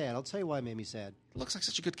made me sad. I'll tell you why it made me sad. It looks like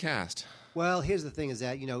such a good cast. Well, here's the thing: is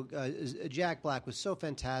that Jack Black was so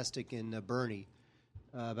fantastic in Bernie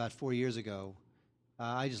about 4 years ago.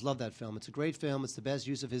 I just love that film. It's a great film. It's the best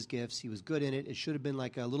use of his gifts. He was good in it. It should have been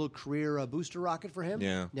like a little career booster rocket for him.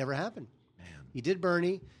 Yeah. Never happened. Man. He did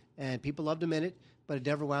Bernie, and people loved him in it, but it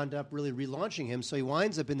never wound up really relaunching him. So he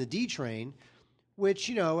winds up in the D Train.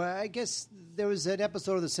 Which, I guess there was an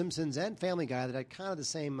episode of The Simpsons and Family Guy that had kind of the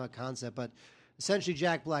same concept, but essentially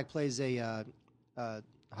Jack Black plays a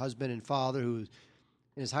husband and father who, in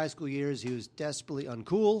his high school years, he was desperately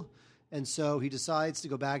uncool, and so he decides to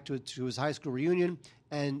go back to his high school reunion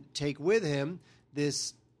and take with him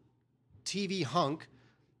this TV hunk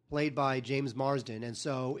played by James Marsden. And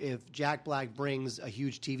so if Jack Black brings a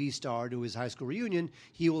huge TV star to his high school reunion,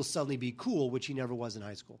 he will suddenly be cool, which he never was in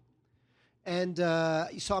high school. And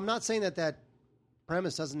so I'm not saying that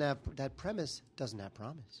premise doesn't have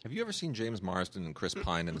promise. Have you ever seen James Marsden and Chris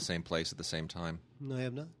Pine in the same place at the same time? No, I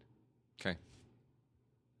have not. Okay.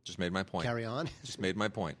 Just made my point. Carry on. Just made my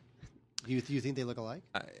point. You think they look alike?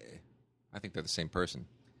 I think they're the same person.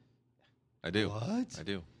 I do. What? I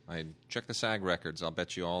do. I check the SAG records. I'll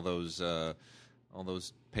bet you all those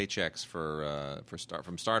paychecks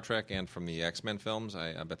from Star Trek and from the X-Men films.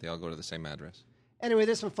 I bet they all go to the same address. Anyway,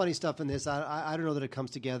 there's some funny stuff in this. I don't know that it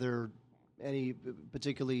comes together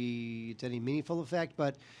particularly to any meaningful effect,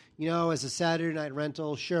 but as a Saturday night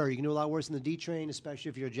rental, sure, you can do a lot worse than the D Train, especially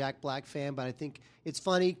if you're a Jack Black fan. But I think it's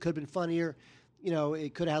funny. Could have been funnier.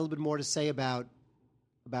 It could have had a little bit more to say about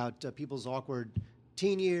people's awkward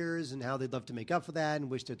teen years and how they'd love to make up for that and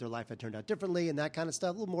wish that their life had turned out differently and that kind of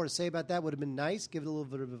stuff. A little more to say about that would have been nice. Give it a little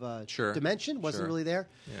bit of dimension. Wasn't really there.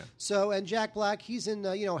 Yeah. So, and Jack Black, he's in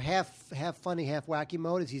half funny, half wacky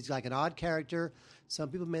mode. He's like an odd character. Some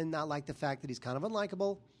people may not like the fact that he's kind of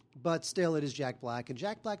unlikable, but still, it is Jack Black, and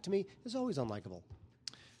Jack Black to me is always unlikable.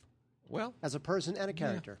 Well, as a person and a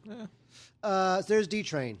character. Yeah. So there's D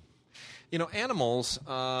Train. Animals.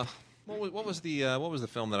 What was the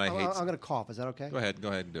film that I hate? I'm going to cough. Is that okay? Go ahead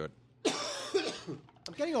and do it.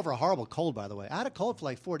 I'm getting over a horrible cold, by the way. I had a cold for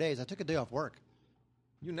like 4 days. I took a day off work.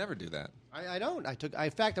 You never do that. I don't.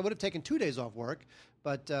 In fact, I would have taken 2 days off work,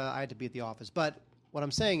 but I had to be at the office. But what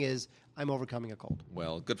I'm saying is I'm overcoming a cold.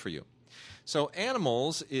 Well, good for you. So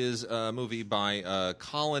Animals is a movie by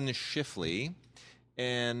Colin Shifley,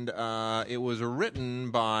 and it was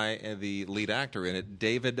written by the lead actor in it,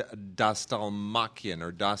 David Dastmalchian,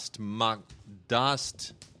 or Dastmalchian.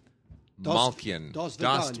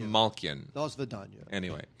 Dos Vidania.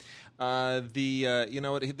 Anyway.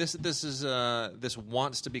 This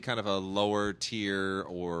wants to be kind of a lower tier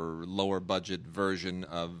or lower budget version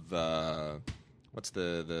of what's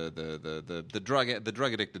the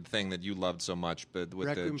drug addicted thing that you loved so much, but with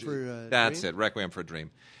Requiem for a that's Dream? it, Requiem for a Dream.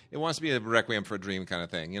 It wants to be a Requiem for a Dream kind of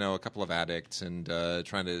thing. A couple of addicts and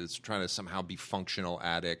trying to somehow be functional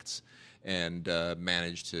addicts and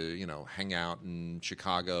manage to hang out in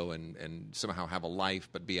Chicago and somehow have a life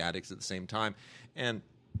but be addicts at the same time. And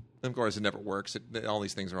of course, it never works. All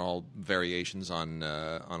these things are all variations on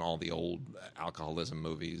all the old alcoholism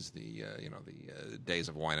movies, the Days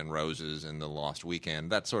of Wine and Roses and The Lost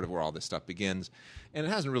Weekend. That's sort of where all this stuff begins, and it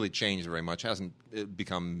hasn't really changed very much. Hasn't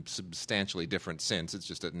become substantially different since. It's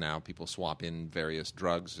just that now people swap in various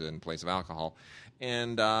drugs in place of alcohol,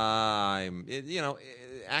 and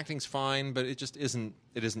acting's fine, but it just isn't.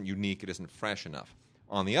 It isn't unique. It isn't fresh enough.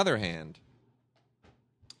 On the other hand,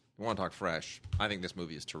 I want to talk fresh. I think this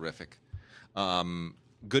movie is terrific.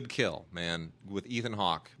 Good Kill, man, with Ethan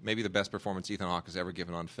Hawke. Maybe the best performance Ethan Hawke has ever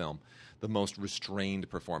given on film. The most restrained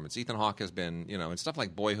performance. Ethan Hawke has been, in stuff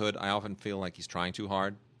like Boyhood, I often feel like he's trying too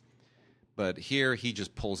hard. But here, he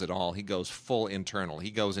just pulls it all. He goes full internal.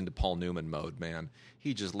 He goes into Paul Newman mode, man.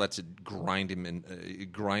 He just lets it grind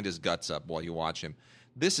his guts up while you watch him.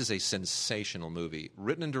 This is a sensational movie,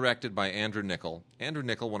 written and directed by Andrew Niccol. Andrew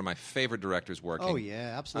Niccol, one of my favorite directors working. Oh,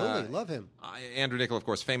 yeah, absolutely. Love him. Andrew Niccol, of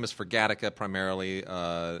course, famous for Gattaca primarily,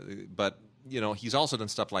 but he's also done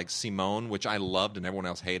stuff like Simone, which I loved and everyone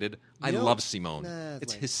else hated. I love Simone.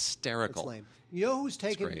 It's lame. hysterical. It's lame. You know who's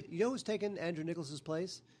taken Andrew Nichol's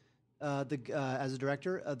place as a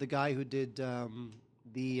director? The guy who did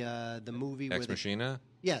the movie Ex Machina?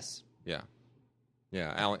 Yes. Yeah.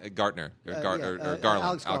 Yeah, Gartner Garland.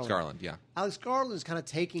 Alex Garland. Yeah, Alex Garland is kind of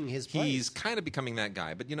taking his place. He's kind of becoming that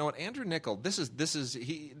guy. But you know what, Andrew Niccol,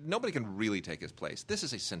 nobody can really take his place. This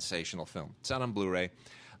is a sensational film. It's out on Blu-ray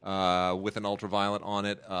with an ultraviolet on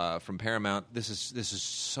it from Paramount. This is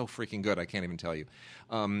so freaking good. I can't even tell you.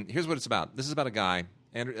 Here's what it's about. This is about a guy.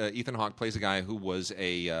 Ethan Hawke plays a guy who was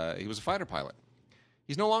he was a fighter pilot.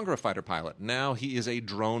 He's no longer a fighter pilot. Now he is a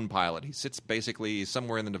drone pilot. He sits basically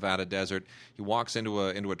somewhere in the Nevada desert. He walks into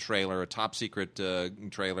a trailer, a top secret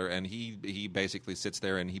trailer, and he basically sits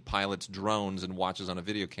there and he pilots drones and watches on a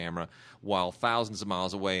video camera while thousands of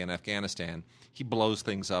miles away in Afghanistan he blows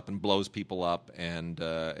things up and blows people up and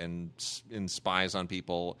spies on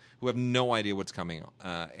people who have no idea what's coming.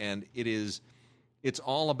 And it's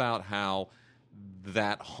all about how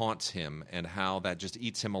that haunts him and how that just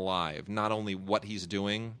eats him alive. Not only what he's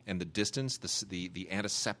doing and the distance, the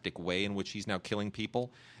antiseptic way in which he's now killing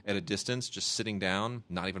people at a distance, just sitting down,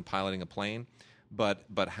 not even piloting a plane, but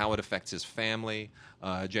how it affects his family.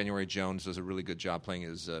 January Jones does a really good job playing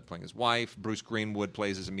his wife. Bruce Greenwood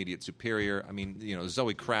plays his immediate superior. I mean,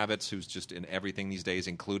 Zoe Kravitz, who's just in everything these days,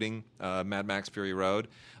 including Mad Max Fury Road.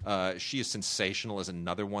 She is sensational as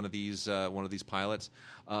another one of these pilots.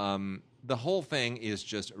 The whole thing is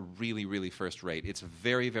just really, really first rate. It's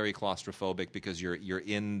very, very claustrophobic because you're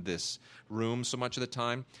in this room so much of the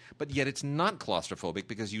time, but yet it's not claustrophobic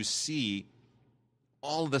because you see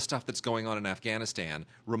all of the stuff that's going on in Afghanistan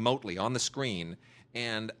remotely on the screen.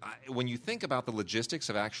 And when you think about the logistics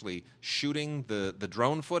of actually shooting the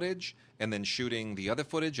drone footage and then shooting the other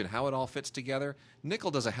footage and how it all fits together,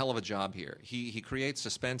 Niccol does a hell of a job here. He creates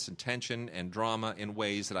suspense and tension and drama in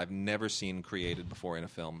ways that I've never seen created before in a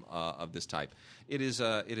film of this type. It is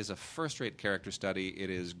a first-rate character study. It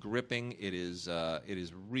is gripping. It is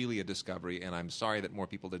really a discovery, and I'm sorry that more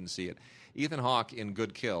people didn't see it. Ethan Hawke in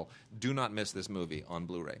Good Kill. Do not miss this movie on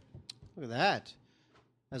Blu-ray. Look at that.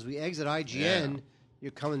 As we exit IGN,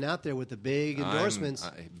 you're coming out there with the big endorsements.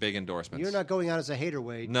 Big endorsements. You're not going out as a hater,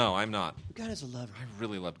 Wade. No, I'm not. You're going as a lover. I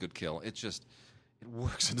really love Good Kill. It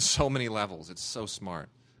works on so many levels. It's so smart.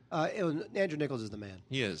 Andrew Niccol is the man.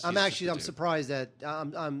 He is. I'm surprised that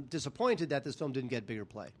I'm disappointed that this film didn't get bigger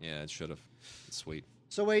play. Yeah, it should have. It's sweet.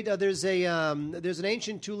 So Wade, there's an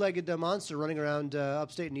ancient two-legged monster running around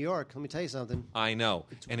upstate New York. Let me tell you something. I know,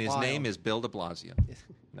 It's and his wild. name is Bill de Blasio.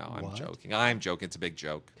 I'm What? joking. I'm joking. It's a big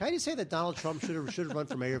joke. Can I just say that Donald Trump should have run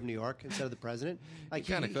for mayor of New York instead of the president? Like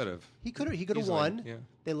He kinda could've. He could have Easily, won. yeah.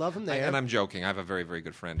 They love him there. And I'm joking. I have a very, very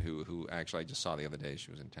good friend who actually I just saw the other day.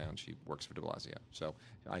 She was in town. She works for de Blasio. So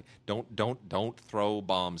I don't throw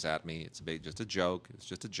bombs at me. It's just a joke. It's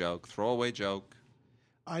just a joke. Throwaway joke.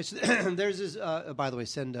 All right, so there's this. By the way,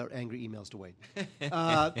 send angry emails to Wade.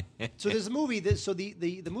 So there's a movie.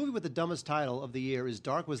 The movie with the dumbest title of the year is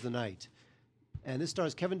 "Dark Was the Night," and this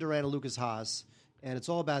stars Kevin Durant and Lucas Haas, and it's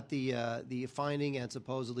all about the finding and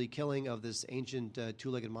supposedly killing of this ancient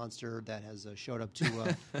two-legged monster that has showed up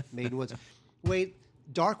to Maidenwoods. Wait,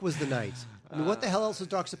 Dark Was the Night. I mean, what the hell else is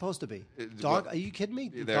Dark supposed to be? Dark? Are you kidding me?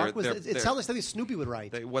 Dark was. It sounds like something Snoopy would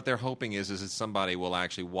write. What they're hoping is that somebody will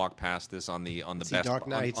actually walk past this on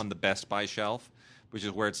the Best Buy shelf, which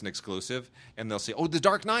is where it's an exclusive, and they'll say, "Oh, the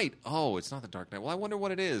Dark Knight." Oh, it's not the Dark Knight. Well, I wonder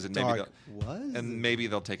what it is, and maybe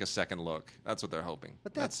they'll take a second look. That's what they're hoping.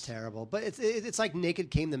 But that's terrible. But it's like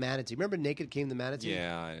Naked Came the Manatee. Remember Naked Came the Manatee?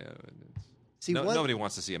 Yeah. Nobody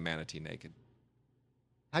wants to see a manatee naked.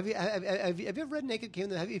 Have you ever read Naked Came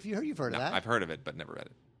the Manatee? You've heard of that? I've heard of it, but never read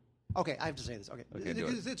it. Okay, I have to say this. Okay,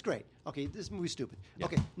 it's great. Okay, this movie's stupid. Yeah.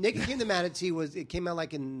 Okay, Naked Came the Manatee came out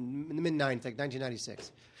like in the mid-90s, like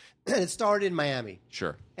 1996, and it started in Miami.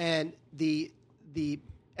 Sure. And the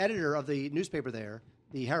editor of the newspaper there,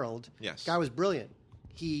 the Herald, guy was brilliant.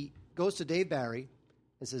 He goes to Dave Barry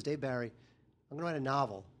and says, "Dave Barry, I'm going to write a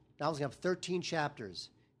novel. The novel's going to have 13 chapters.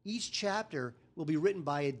 Each chapter will be written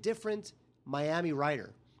by a different Miami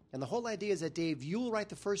writer. And the whole idea is that, Dave, you will write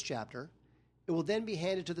the first chapter. It will then be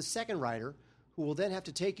handed to the second writer, who will then have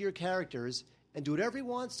to take your characters and do whatever he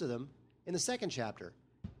wants to them in the second chapter.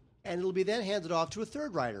 And it'll be then handed off to a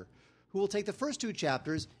third writer, who will take the first two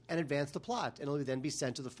chapters and advance the plot. And it'll then be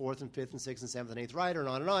sent to the fourth and fifth and sixth and seventh and eighth writer,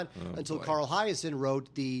 and on, until Carl Hiaasen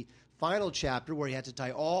wrote the final chapter where he had to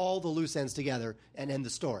tie all the loose ends together and end the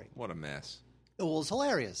story." What a mess. It was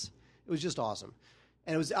hilarious. It was just awesome.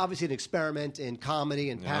 And it was obviously an experiment in comedy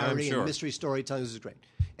and parody and mystery storytelling. This is great.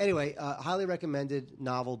 Anyway, highly recommended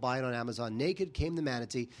novel. Buy it on Amazon. Naked Came the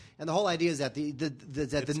Manatee. And the whole idea is that the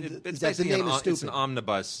name is stupid. It's an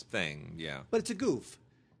omnibus thing, yeah. But it's a goof.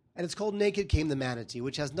 And it's called Naked Came the Manatee,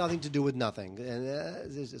 which has nothing to do with nothing. And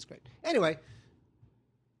it's great. Anyway,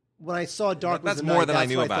 when I saw Dark Was the Night,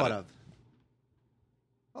 that's what I thought of.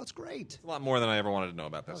 Oh, it's great. It's a lot more than I ever wanted to know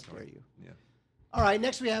about that story. Yeah. All right,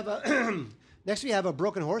 next we have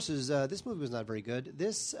Broken Horses. This movie was not very good.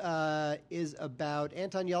 This is about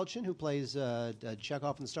Anton Yelchin, who plays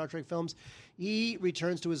Chekhov in the Star Trek films. He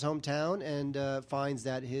returns to his hometown and finds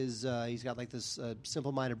that he's got like this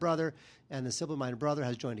simple-minded brother, and the simple-minded brother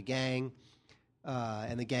has joined a gang,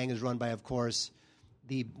 and the gang is run by, of course,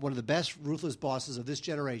 one of the best ruthless bosses of this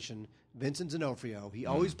generation, Vincent D'Onofrio. He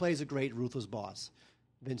always plays a great ruthless boss,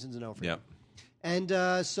 Vincent D'Onofrio. Yep.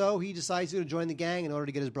 And so he decides he's going to join the gang in order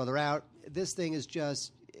to get his brother out. This thing is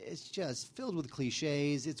just filled with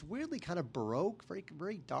cliches. It's weirdly kind of Baroque, very,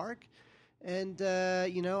 very dark. And,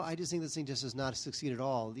 I just think this thing just does not succeed at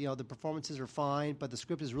all. The performances are fine, but the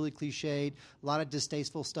script is really cliched. A lot of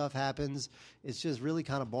distasteful stuff happens. It's just really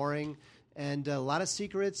kind of boring. And a lot of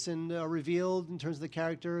secrets are revealed in terms of the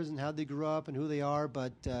characters and how they grew up and who they are,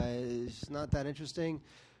 but it's not that interesting.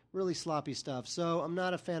 Really sloppy stuff. So I'm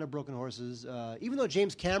not a fan of Broken Horses, even though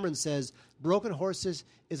James Cameron says Broken Horses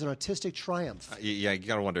is an artistic triumph. You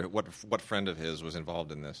got to wonder what friend of his was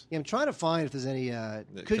involved in this. Yeah, I'm trying to find if there's any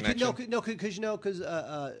connection. Because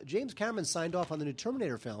James Cameron signed off on the new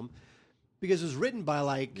Terminator film because it was written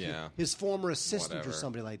by his former assistant or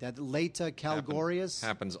somebody like that, Leta Kalgorius.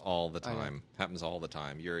 Happens all the time. Happens all the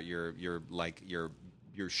time.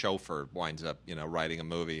 Your chauffeur winds up, writing a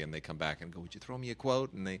movie, and they come back and go, "Would you throw me a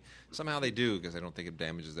quote?" And somehow they do, because they don't think it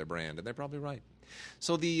damages their brand, and they're probably right.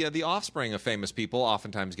 So the offspring of famous people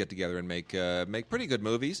oftentimes get together and make pretty good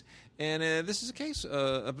movies, and this is a case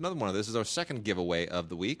of another one of this. This is our second giveaway of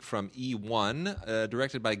the week from E1,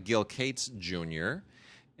 directed by Gil Cates Jr.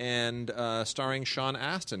 and starring Sean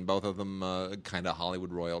Astin, both of them kind of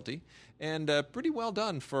Hollywood royalty. And pretty well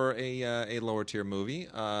done for a lower tier movie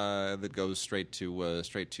that goes straight to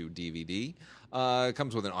DVD.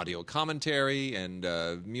 Comes with an audio commentary and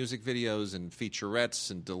music videos and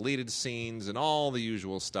featurettes and deleted scenes and all the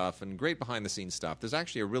usual stuff and great behind the scenes stuff. There's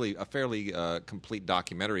actually a fairly complete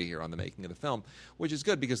documentary here on the making of the film, which is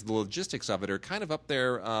good because the logistics of it are kind of up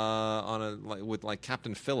there with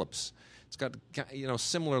Captain Phillips. It's got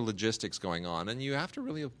similar logistics going on, and you have to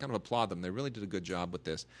really kind of applaud them. They really did a good job with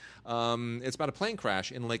this. It's about a plane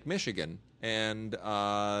crash in Lake Michigan, and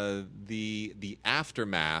the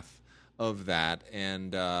aftermath of that,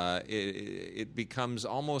 and it becomes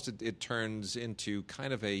almost it turns into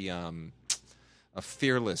kind of a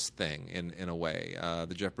fearless thing in a way.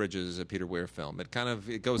 The Jeff Bridges, Peter Weir film. It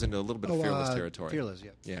goes into a little bit of fearless territory. Fearless,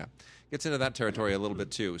 yeah. Yeah, gets into that territory a little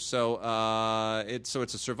bit too. So it's a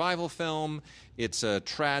survival film. It's a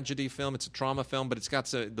tragedy film. It's a trauma film, but it's got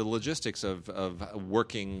the logistics of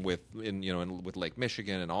working with Lake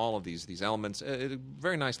Michigan and all of these elements.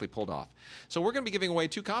 Very nicely pulled off. So we're going to be giving away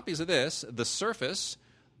 2 copies of this. The Surface,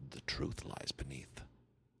 The Truth Lies Beneath.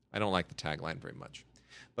 I don't like the tagline very much.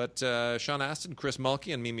 But Sean Astin, Chris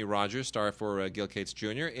Mulkey, and Mimi Rogers star for Gil Cates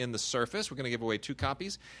Jr. in The Surface. We're going to give away 2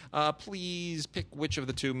 copies. Please pick which of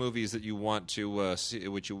the 2 movies that you want to see,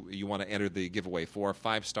 which you want to enter the giveaway for,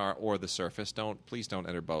 5-star or The Surface. Please don't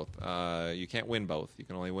enter both. You can't win both. You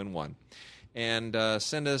can only win one. And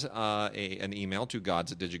send us an email to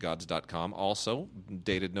gods@digigods.com, also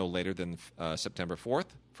dated no later than September 4th,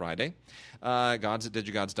 Friday.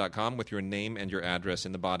 Gods@digigods.com with your name and your address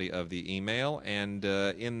in the body of the email. And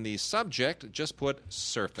in the subject, just put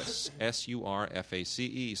Surface,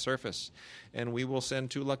 Surface, Surface. And we will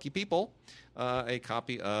send 2 lucky people a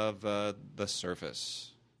copy of The Surface.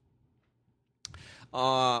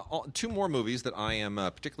 2 more movies that I am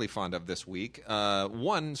particularly fond of this week.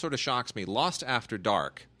 One sort of shocks me. Lost After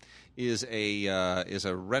Dark is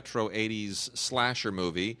a retro 80s slasher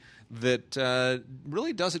movie that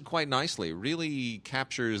really does it quite nicely. Really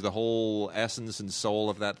captures the whole essence and soul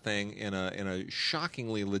of that thing in a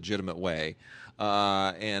shockingly legitimate way.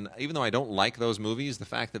 And even though I don't like those movies, the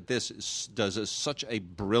fact that this does such a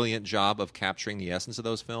brilliant job of capturing the essence of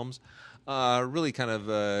those films really kind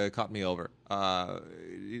of caught me over.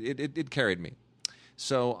 It carried me.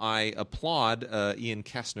 So I applaud Ian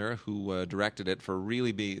Kessner, who directed it, for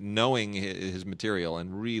really knowing his material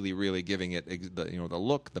and really giving it the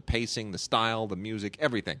look, the pacing, the style, the music,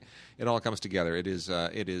 everything. It all comes together. It is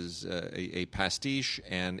a pastiche,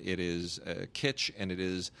 and it is kitsch, and it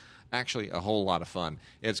is actually a whole lot of fun.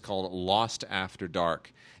 It's called Lost After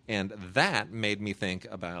Dark, and that made me think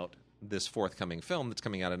about this forthcoming film that's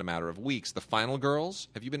coming out in a matter of weeks, The Final Girls.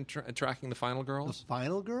 Have you been tracking The Final Girls? The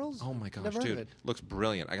Final Girls? Oh my gosh, Never heard dude. of it. Looks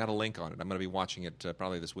brilliant. I got a link on it. I'm going to be watching it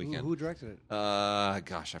probably this weekend. Who directed it?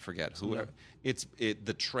 Gosh, I forget.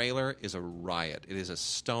 The trailer is a riot. It is a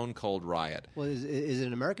stone cold riot. Well, is it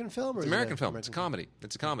an American film? Or It's an American film. It's a comedy.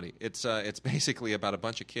 It's a comedy. It's basically about a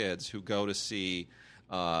bunch of kids who go to see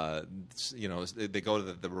they go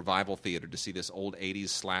to the revival theater to see this old 80s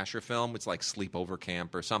slasher film. It's like Sleepover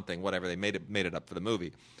Camp or something, whatever. They made it up for the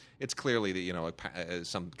movie. It's clearly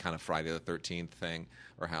some kind of Friday the 13th thing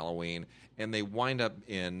or Halloween, and they wind up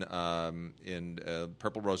in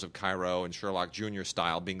Purple Rose of Cairo and Sherlock Jr.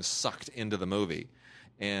 style, being sucked into the movie.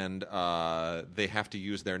 And they have to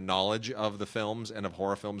use their knowledge of the films and of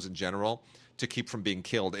horror films in general to keep from being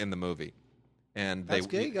killed in the movie. And that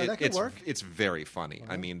could work. It's very funny.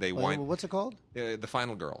 Uh-huh. I mean, they what's it called? The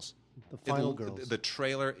Final Girls. The Final Girls. The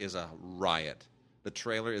trailer is a riot. The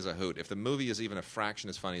trailer is a hoot. If the movie is even a fraction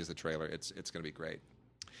as funny as the trailer, it's going to be great.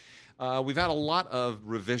 We've had a lot of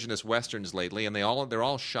revisionist westerns lately, and they're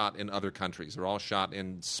all shot in other countries. They're all shot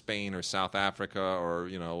in Spain or South Africa or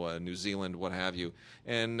New Zealand, what have you.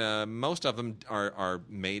 And most of them are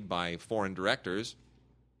made by foreign directors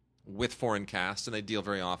with foreign casts, and they deal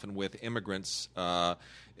very often with immigrants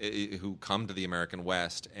who come to the American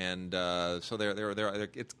West, and so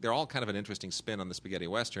they're all kind of an interesting spin on the spaghetti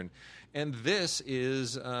western. And this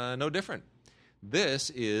is no different.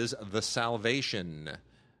 This is The Salvation.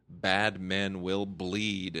 Bad Men Will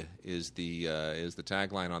Bleed is the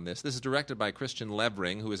tagline on this. This is directed by Christian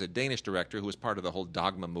Levring, who is a Danish director who was part of the whole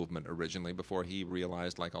Dogma movement originally, before he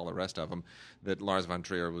realized, like all the rest of them, that Lars von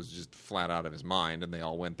Trier was just flat out of his mind, and they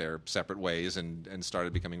all went their separate ways and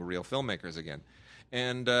started becoming real filmmakers again.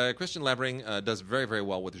 And Christian Levering does very, very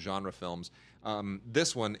well with genre films.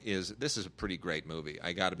 This is a pretty great movie,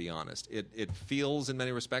 I got to be honest. It feels in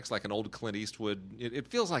many respects like an old Clint Eastwood. It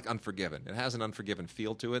feels like Unforgiven. It has an Unforgiven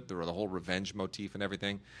feel to it, the whole revenge motif and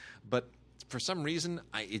everything. But for some reason,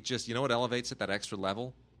 what elevates it that extra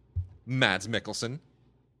level? Mads Mikkelsen,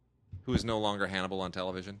 who is no longer Hannibal on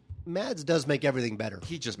television. Mads does make everything better.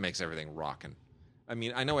 He just makes everything rockin'. I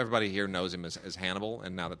mean, I know everybody here knows him as Hannibal,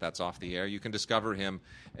 and now that that's off the air, you can discover him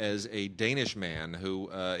as a Danish man who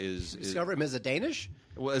Discover him as a Danish?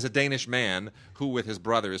 Well, as a Danish man who, with his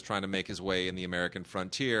brother, is trying to make his way in the American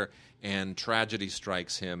frontier, and tragedy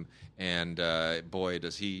strikes him, and boy,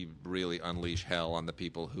 does he really unleash hell on the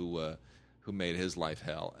people who made his life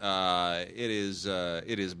hell. It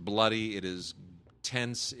is bloody, it is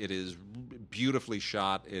tense, it is beautifully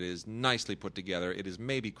shot. It is nicely put together. It is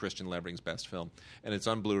maybe Christian Levering's best film, and it's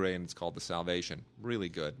on Blu-ray, and it's called The Salvation. Really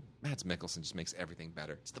good. Mads Mikkelsen just makes everything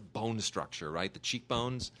better. It's the bone structure, right? The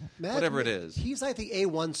cheekbones, whatever it is. He's like the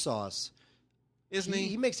A1 sauce. Isn't he?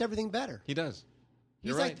 He makes everything better. He does. He's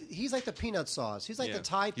You're right. He's like the peanut sauce. He's like the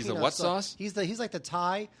Thai He's peanut the what sauce? He's like the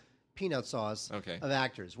Thai peanut sauce of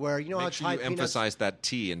actors. Where you know Make how sure Thai you peanuts, emphasize that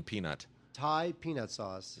T in peanut. Thai peanut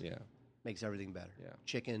sauce Yeah. makes everything better. Yeah.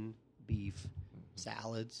 Chicken, beef,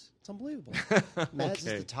 salads. It's unbelievable. Mads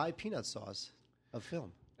is the Thai peanut sauce of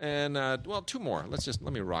film. And well, two more. Let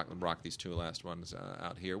me rock these two last ones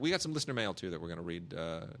out here. We got some listener mail too that we're going to read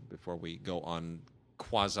before we go on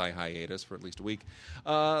quasi hiatus for at least a week.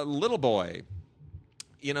 Little Boy.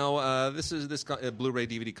 You know, this is Blu-ray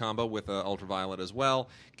DVD combo with Ultraviolet as well.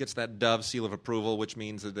 Gets that Dove seal of approval, which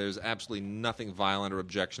means that there's absolutely nothing violent or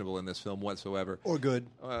objectionable in this film whatsoever. Or good.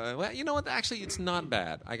 Well, you know what? Actually, it's not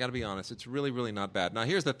bad. I got to be honest. It's really, really not bad. Now,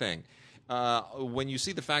 here's the thing. When you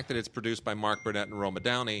see the fact that it's produced by Mark Burnett and Roma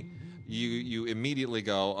Downey, you immediately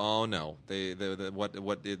go, oh no, they've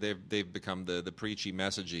become the preachy,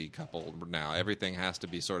 messagey couple now. Everything has to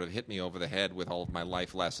be sort of hit me over the head with all of my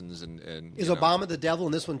life lessons and is Obama the devil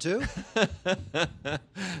in this one too?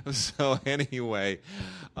 So anyway,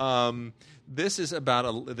 this is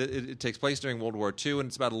about it takes place during World War II, and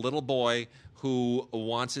it's about a little boy who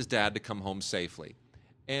wants his dad to come home safely.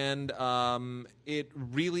 And it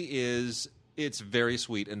really is, it's very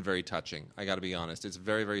sweet and very touching. I got to be honest. It's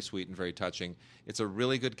very, very sweet and very touching. It's a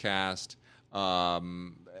really good cast.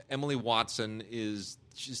 Emily Watson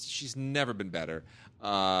she's never been better.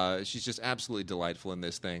 She's just absolutely delightful in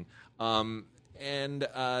this thing. And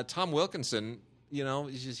Tom Wilkinson, you know,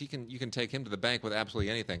 you can take him to the bank with absolutely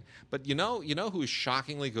anything. But you know who's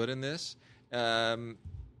shockingly good in this?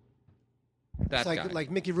 That guy.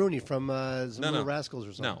 Like Mickey Rooney from Little Rascals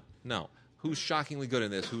or something. No. Who's shockingly good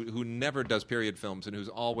in this? Who never does period films and who's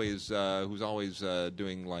always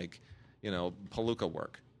doing like, you know, palooka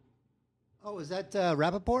work. Oh, is that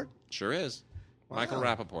Rappaport? Sure is. Wow. Michael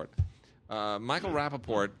Rappaport. Michael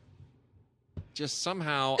Rappaport. Just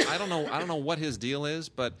somehow, I don't know what his deal is,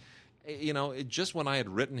 but you know, just when I had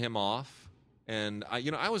written him off, and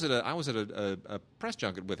I was at a press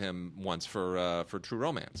junket with him once for True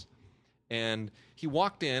Romance. And he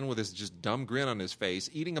walked in with this just dumb grin on his face,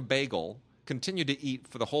 eating a bagel, continued to eat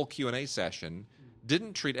for the whole Q&A session,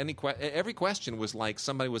 didn't treat every question was like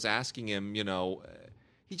somebody was asking him, you know,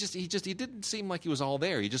 he didn't seem like he was all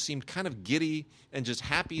there. He just seemed kind of giddy and just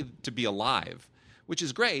happy to be alive, which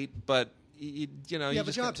is great, but you have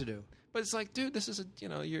a job to do. But it's like, dude, this is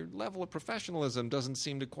your level of professionalism doesn't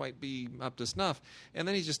seem to quite be up to snuff. And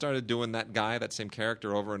then he just started doing that same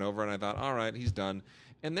character over and over, and I thought, all right, he's done.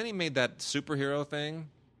 And then he made that superhero thing.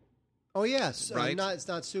 Oh yes, right? It's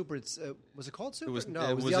not super. It's was it called Super? It was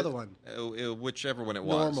the other one. Whichever one it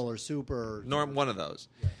was. Normal or Super. One of those.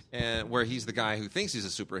 Yes. And where he's the guy who thinks he's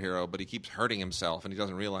a superhero, but he keeps hurting himself, and he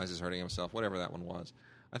doesn't realize he's hurting himself. Whatever that one was.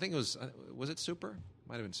 I think it was. Was it Super?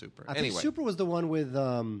 Might have been Super. I think Super was the one with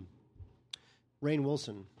Rainn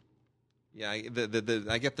Wilson. Yeah, I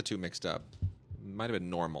get the two mixed up. Might have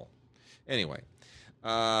been Normal. Anyway.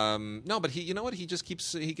 No, but he, you know what? He just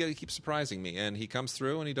keeps surprising me, and he comes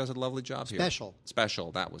through and he does a lovely job here.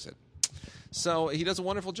 Special, that was it. So he does a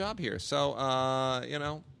wonderful job here. So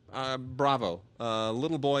bravo.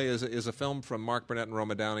 Little Boy is a film from Mark Burnett and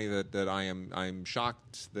Roma Downey that I'm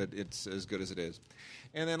shocked that it's as good as it is.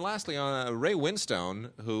 And then lastly, on Ray Winstone,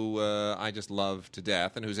 who I just love to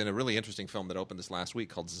death, and who's in a really interesting film that opened this last week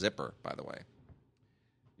called Zipper. By the way,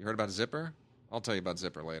 you heard about Zipper? I'll tell you about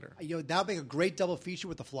Zipper later. That would make a great double feature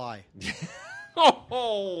with The Fly.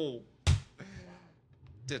 Oh!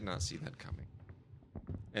 Did not see that coming.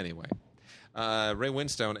 Anyway, Ray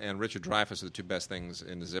Winstone and Richard Dreyfuss are the two best things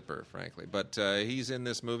in Zipper, frankly. But he's in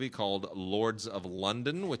this movie called Lords of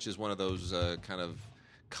London, which is one of those kind of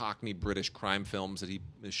Cockney British crime films that he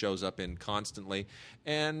shows up in constantly,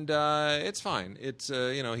 and it's fine. It's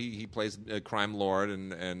he plays a crime lord,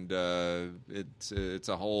 and it's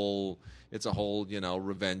a whole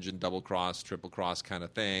revenge and double cross, triple cross kind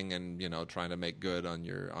of thing, and trying to make good on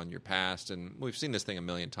your past. And we've seen this thing a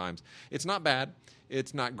million times. It's not bad.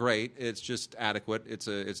 It's not great. It's just adequate.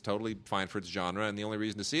 It's totally fine for its genre, and the only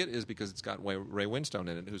reason to see it is because it's got Ray Winstone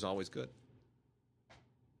in it, who's always good.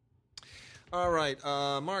 All right,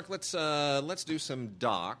 Mark. Let's do some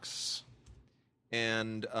docs,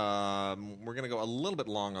 and we're going to go a little bit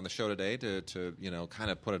long on the show today to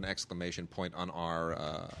kind of put an exclamation point on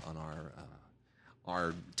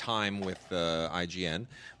time with IGN.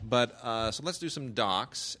 But so let's do some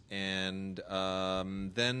docs, and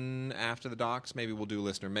then after the docs, maybe we'll do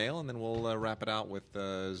listener mail, and then we'll wrap it out with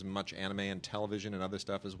as much anime and television and other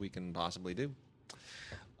stuff as we can possibly do.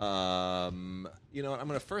 I'm going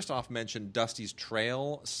to first off mention Dusty's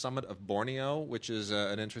Trail, Summit of Borneo, which is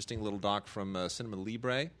an interesting little doc from Cinema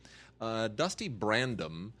Libre. Dusty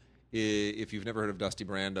Brandom, if you've never heard of Dusty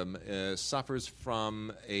Brandom, suffers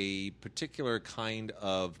from a particular kind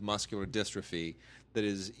of muscular dystrophy that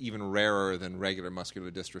is even rarer than regular muscular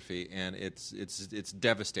dystrophy, and it's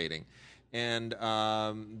devastating. And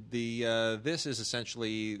this is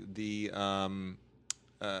essentially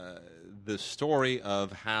the story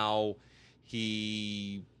of how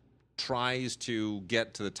he tries to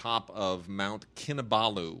get to the top of Mount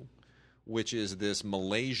Kinabalu, which is this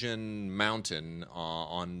Malaysian mountain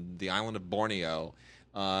on the island of Borneo,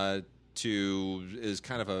 is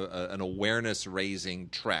kind of an awareness-raising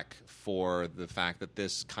trek for the fact that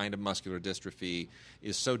this kind of muscular dystrophy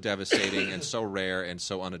is so devastating and so rare and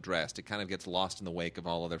so unaddressed. It kind of gets lost in the wake of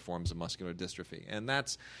all other forms of muscular dystrophy, and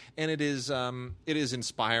it is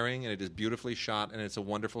inspiring, and it is beautifully shot, and it's a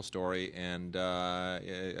wonderful story, and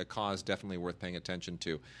a cause definitely worth paying attention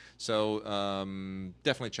to. So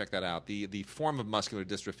definitely check that out. The form of muscular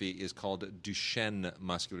dystrophy is called Duchenne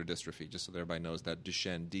muscular dystrophy, just so that everybody knows that.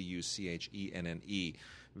 Duchenne, D-U-C-H-E-N-N-E.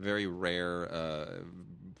 Very rare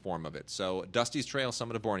form of it. So Dusty's Trail,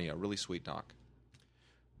 Summit of Borneo. Really sweet doc.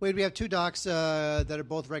 Wade, we have two docs that are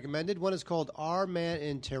both recommended. One is called Our Man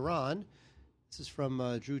in Tehran. This is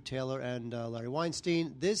from Drew Taylor and Larry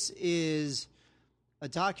Weinstein. This is a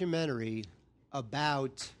documentary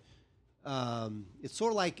about... it's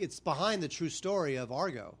sort of like it's behind the true story of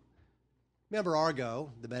Argo. Remember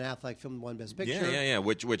Argo, the Ben Affleck film won Best Picture? Yeah.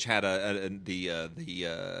 Which had the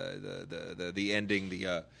ending,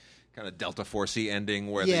 the kind of Delta Force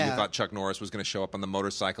ending, where you thought Chuck Norris was going to show up on the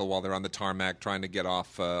motorcycle while they're on the tarmac trying to get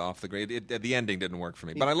off the grade. The ending didn't work for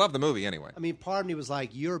me, but I love the movie anyway. I mean, part of me was like,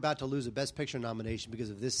 "You're about to lose a Best Picture nomination because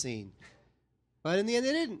of this scene," but in the end,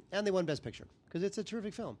 they didn't, and they won Best Picture because it's a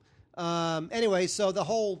terrific film. Anyway, so that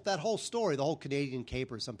whole story, the whole Canadian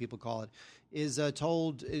caper, some people call it, is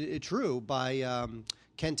told true by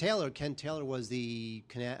Ken Taylor. Ken Taylor was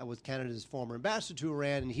Canada's former ambassador to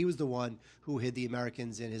Iran, and he was the one who hid the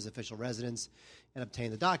Americans in his official residence and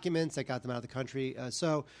obtained the documents that got them out of the country.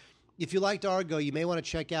 So if you liked Argo, you may want to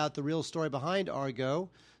check out the real story behind Argo,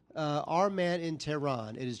 Our Man in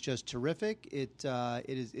Tehran. It is just terrific. It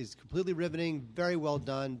is completely riveting, very well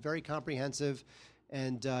done, very comprehensive.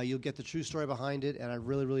 And you'll get the true story behind it, and I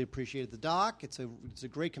really, really appreciated the doc. It's a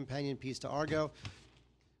great companion piece to Argo.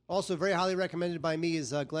 Also, very highly recommended by me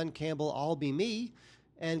is Glenn Campbell, I'll Be Me.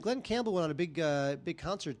 And Glenn Campbell went on a big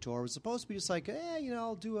concert tour. It was supposed to be just like,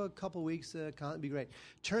 I'll do a couple weeks, it'd be great.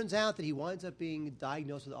 Turns out that he winds up being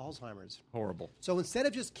diagnosed with Alzheimer's. Horrible. So instead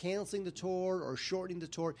of just canceling the tour or shortening the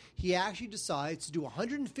tour, he actually decides to do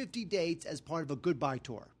 150 dates as part of a goodbye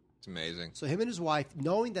tour. It's amazing. So him and his wife,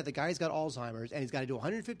 knowing that the guy's got Alzheimer's and he's got to do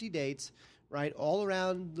 150 dates, right, all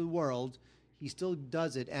around the world, he still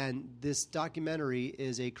does it. And this documentary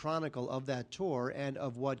is a chronicle of that tour and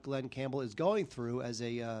of what Glenn Campbell is going through as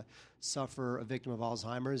a victim of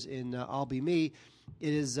Alzheimer's in I'll Be Me.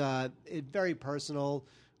 It is very personal,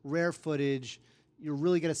 rare footage. You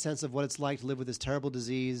really get a sense of what it's like to live with this terrible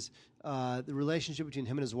disease. The relationship between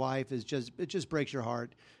him and his wife it just breaks your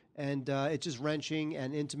heart. And it's just wrenching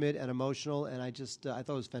and intimate and emotional, and I thought it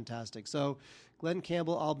was fantastic. So, Glenn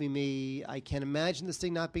Campbell, I'll Be Me. I can't imagine this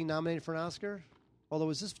thing not being nominated for an Oscar. Although,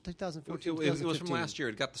 was this 2014? It was from last year.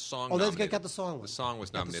 It got the song nominated. Oh, it got the song. The song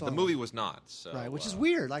was nominated. The movie was not. So, right, which is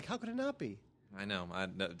weird. Like, how could it not be? I know.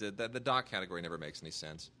 The doc category never makes any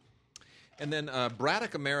sense. And then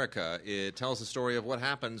Braddock America, it tells the story of what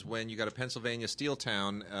happens when you got a Pennsylvania steel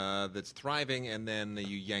town that's thriving and then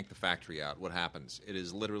you yank the factory out. What happens? It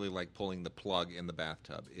is literally like pulling the plug in the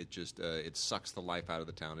bathtub. It just it sucks the life out of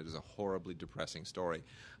the town. It is a horribly depressing story,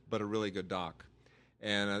 but a really good doc.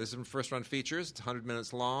 And this is from First Run Features. It's 100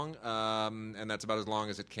 minutes long, and that's about as long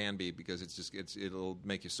as it can be because it'll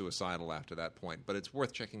make you suicidal after that point. But it's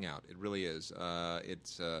worth checking out. It really is.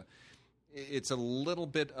 It's a little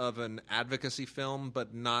bit of an advocacy film,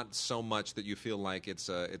 but not so much that you feel like it's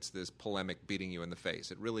this polemic beating you in the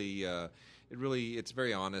face. It's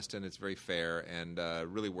very honest and it's very fair and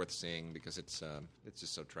really worth seeing because it's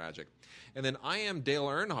just so tragic. And then I Am Dale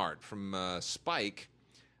Earnhardt from Spike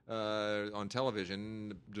on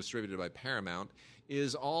television, distributed by Paramount,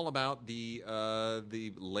 is all about the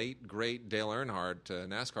late great Dale Earnhardt,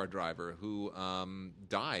 NASCAR driver, who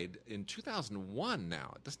died in 2001.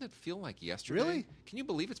 Now, doesn't it feel like yesterday? Really? Can you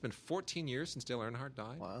believe it's been 14 years since Dale Earnhardt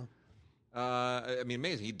died? Wow. I mean,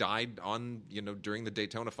 amazing. He died on during the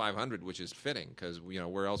Daytona 500, which is fitting because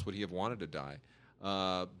where else would he have wanted to die?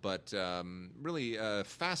 But really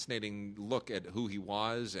fascinating look at who he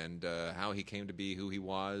was and how he came to be who he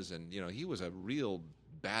was, and he was a real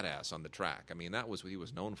badass on the track. I mean, that was what he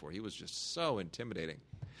was known for. He was just so intimidating.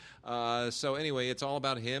 So anyway, it's all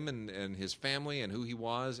about him and his family and who he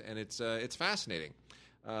was, and it's fascinating.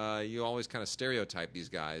 You always kind of stereotype these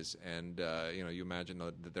guys, and you imagine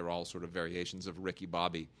that they're all sort of variations of Ricky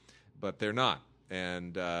Bobby, but they're not.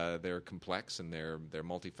 And they're complex and they're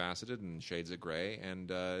multifaceted and shades of gray,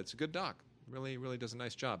 and it's a good doc. Really, really does a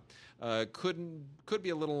nice job. Could be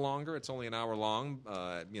a little longer. It's only an hour long.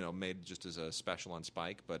 Made just as a special on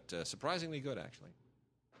Spike, but surprisingly good actually.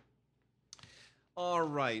 All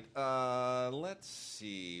right, let's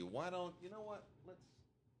see. Why don't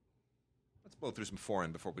let's blow through some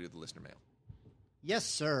foreign before we do the listener mail. Yes,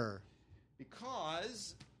 sir.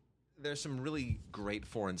 Because there's some really great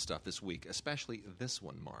foreign stuff this week, especially this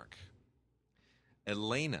one, Mark.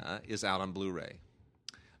 Elena is out on Blu-ray.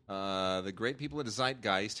 The great people at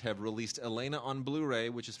Zeitgeist have released Elena on Blu-ray,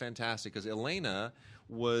 which is fantastic because Elena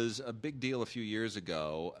was a big deal a few years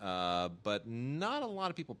ago, but not a lot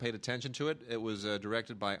of people paid attention to it. It was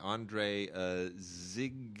directed by Andre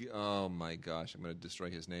Zig. Oh my gosh, I'm going to destroy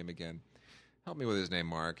his name again. Help me with his name,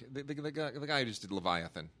 Mark. The guy who just did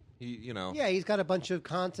Leviathan. Yeah, he's got a bunch of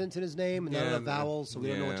consonants in his name and not enough vowels, so we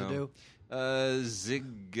don't know what to do.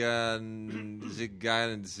 Ziggan,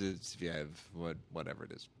 whatever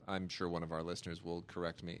it is. I'm sure one of our listeners will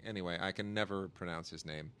correct me. Anyway, I can never pronounce his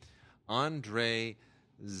name. Andre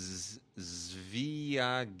Zviagintsev.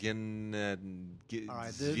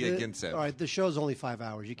 All right, the show's only 5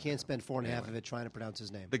 hours. You can't spend 4.5 of it trying to pronounce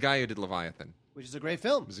his name. The guy who did Leviathan. Which is a great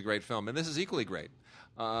film. It's a great film, and this is equally great.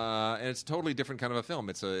 And it's a totally different kind of a film.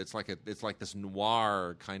 It's like this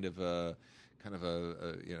noir kind of a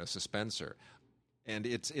suspenser, and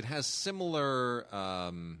it has a similar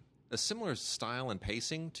style and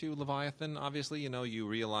pacing to Leviathan. Obviously, you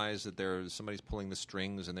realize that somebody's pulling the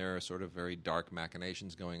strings, and there are sort of very dark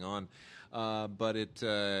machinations going on. But it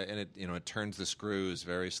turns the screws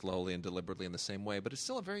very slowly and deliberately in the same way. But it's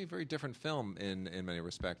still a very, very different film in many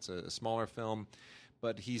respects. A smaller film,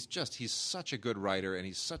 but he's such a good writer and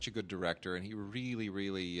he's such a good director, and he really,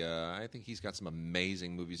 really I think he's got some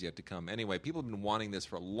amazing movies yet to come. Anyway, people have been wanting this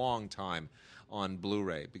for a long time on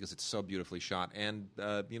Blu-ray because it's so beautifully shot. And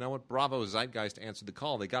you know what? Bravo Zeitgeist answered the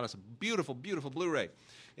call. They got us a beautiful, beautiful Blu-ray.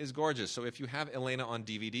 It's gorgeous. So if you have Elena on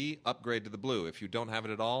DVD, upgrade to the blue. If you don't have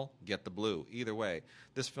it at all, get the blue. Either way,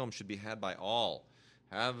 this film should be had by all.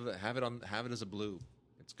 Have it as a blue.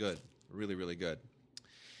 It's good. Really, really good.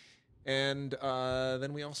 And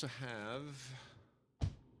then we also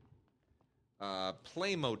have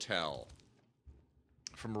Play Motel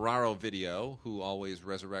from Raro Video, who always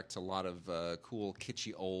resurrects a lot of cool,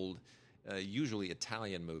 kitschy, old, usually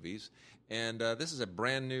Italian movies. And this is a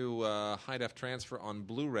brand new high-def transfer on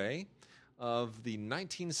Blu-ray of the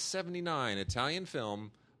 1979 Italian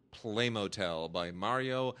film Play Motel by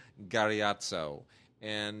Mario Gariazzo.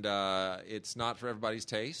 And it's not for everybody's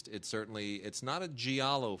taste. It's not a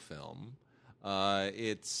giallo film.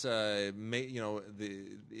 It's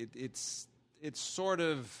sort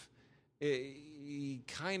of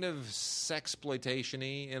kind of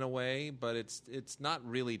sexploitation-y in a way, but it's not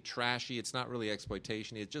really trashy. It's not really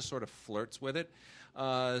exploitation. It just sort of flirts with it.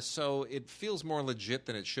 So it feels more legit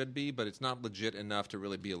than it should be, but it's not legit enough to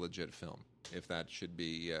really be a legit film. If that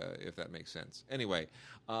makes sense. Anyway,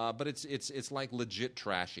 but it's like legit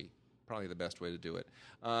trashy. Probably the best way to do it.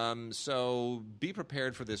 So be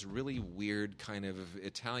prepared for this really weird kind of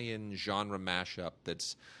Italian genre mashup.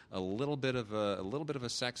 That's a little bit of a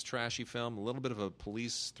sex trashy film, a little bit of a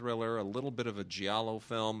police thriller, a little bit of a giallo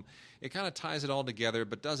film. It kind of ties it all together,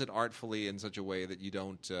 but does it artfully in such a way that you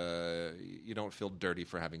don't feel dirty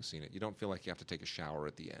for having seen it. You don't feel like you have to take a shower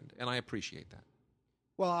at the end, and I appreciate that.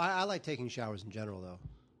 Well, I like taking showers in general, though.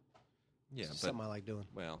 Yeah, it's something I like doing.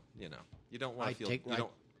 Well, you don't want to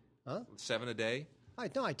feel. Huh? 7 a day? I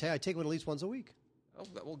take one at least once a week. Oh,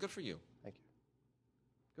 well, good for you. Thank you.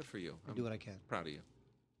 Good for you. I do what I can. Proud of you.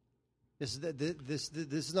 This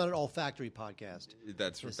is not an olfactory podcast.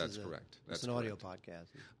 That's correct. It's an audio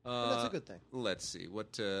podcast. That's a good thing. Let's see.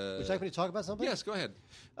 Would you like me to talk about something? Yes, go ahead.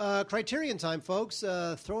 Criterion time, folks.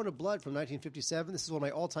 Throne of Blood from 1957. This is one of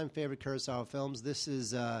my all-time favorite Kurosawa films. This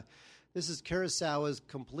is This is Kurosawa's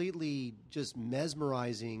completely just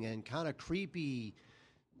mesmerizing and kind of creepy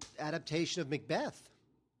adaptation of Macbeth.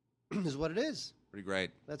 Is what it is. Pretty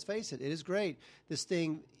great. Let's face it, it is great. This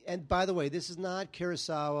thing, and by the way, this is not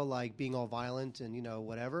Kurosawa like being all violent and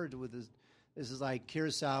whatever. This is like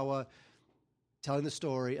Kurosawa telling the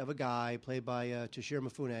story of a guy played by Toshiro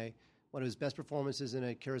Mifune, one of his best performances in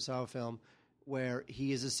a Kurosawa film, where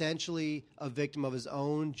he is essentially a victim of his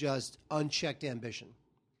own just unchecked ambition.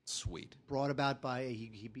 Sweet. Brought about by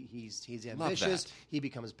he's ambitious. He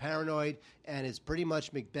becomes paranoid, and it's pretty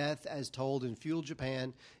much Macbeth as told in feudal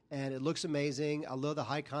Japan, and it looks amazing. I love the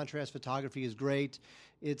high contrast photography is great.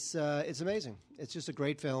 It's amazing. It's just a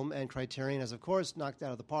great film, and Criterion has of course knocked it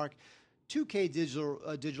out of the park. 2K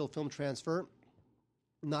digital film transfer,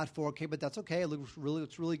 not 4K, but that's okay. It looks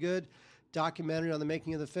really good. Documentary on the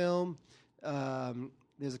making of the film.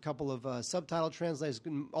 There's a couple of subtitle translations,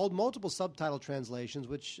 multiple subtitle translations,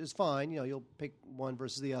 which is fine. You'll pick one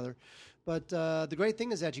versus the other. But the great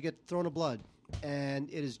thing is that you get Throne of Blood, and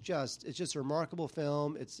it's just a remarkable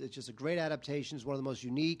film. It's just a great adaptation. It's one of the most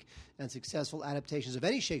unique and successful adaptations of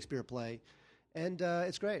any Shakespeare play, and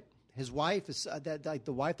it's great. His wife is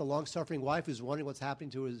the long-suffering wife who's wondering what's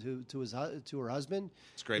happening to her husband.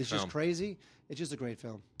 It's a great film. Just crazy. It's just a great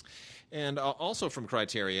film. And also from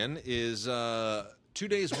Criterion is 2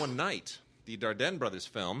 Days, One Night, the Dardenne brothers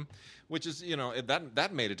film, which is, that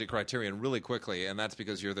made it to Criterion really quickly, and that's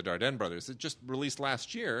because you're the Dardenne brothers. It just released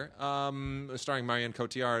last year, starring Marion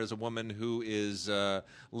Cotillard as a woman who is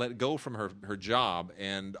let go from her job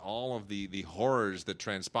and all of the horrors that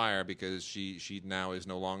transpire because she now is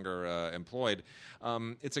no longer employed.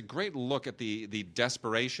 It's a great look at the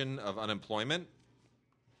desperation of unemployment.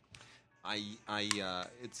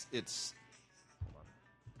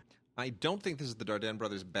 I don't think this is the Dardenne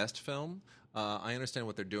brothers' best film. I understand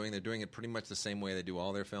what they're doing. They're doing it pretty much the same way they do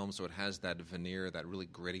all their films, so it has that veneer, that really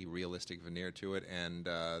gritty, realistic veneer to it. And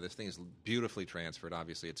this thing is beautifully transferred.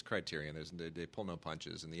 Obviously, it's Criterion. They pull no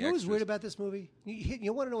punches. And the what was weird about this movie?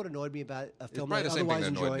 You want to know what annoyed me about a film that I otherwise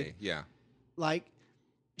enjoyed? Me. Yeah, like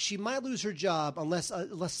she might lose her job unless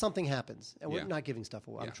something happens, and we're Yeah. not giving stuff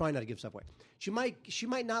away. Yeah. I'm trying not to give stuff away. She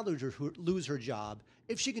might not lose her job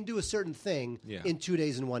if she can do a certain thing Yeah. in 2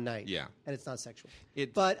 days and one night. Yeah. And it's not sexual.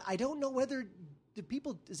 It- but I don't know whether do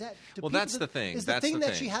people is that do Well, people, that's the thing. Is That's the thing the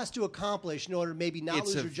that she thing. has to accomplish in order to maybe not It's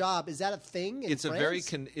lose a- her job? Is that a thing? In it's France? a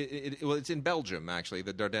very well, it's in Belgium actually.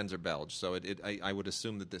 The Dardennes are Belge, so I would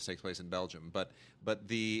assume that this takes place in Belgium. But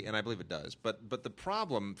and I believe it does. But the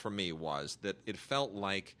problem for me was that it felt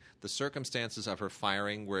like the circumstances of her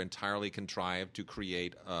firing were entirely contrived to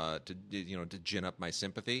create to gin up my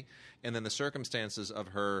sympathy, and then the circumstances of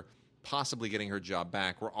her possibly getting her job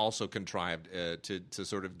back were also contrived to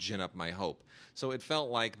sort of gin up my hope. So it felt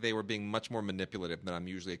like they were being much more manipulative than I'm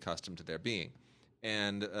usually accustomed to their being.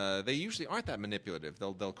 And they usually aren't that manipulative.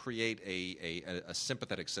 They'll create a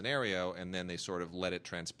sympathetic scenario, and then they sort of let it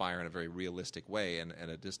transpire in a very realistic way and at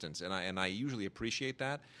a distance. And I usually appreciate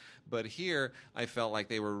that. But here, I felt like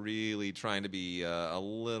they were really trying to be a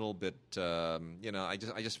little bit. I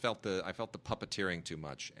just felt the puppeteering too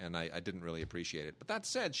much, and I didn't really appreciate it. But that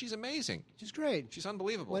said, she's amazing. She's great. She's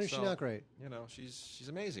unbelievable. When is she not great? She's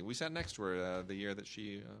amazing. We sat next to her the year that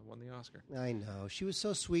she won the Oscar. I know. She was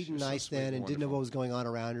so sweet and was so nice sweet then and and didn't know wonderful. what was going on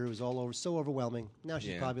around her. It was all so overwhelming. Now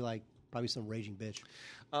she's Yeah. probably some raging bitch.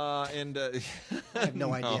 I I have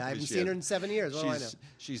no idea. I haven't seen her in 7 years. What do I know?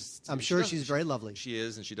 I'm sure she's very lovely. She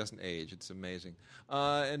is, and she doesn't age. It's amazing.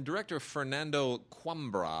 And director Fernando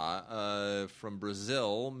Coimbra from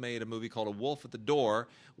Brazil made a movie called A Wolf at the Door,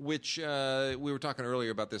 which we were talking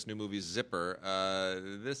earlier about this new movie Zipper.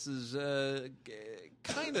 This is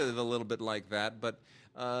kind of a little bit like that, but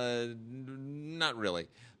not really.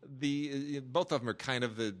 Both of them are kind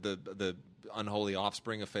of the unholy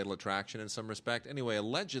offspring of Fatal Attraction in some respect. Anyway,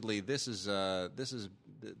 allegedly this is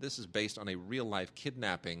based on a real life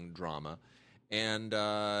kidnapping drama, and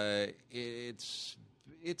it's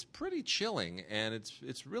pretty chilling and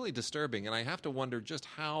it's really disturbing. And I have to wonder just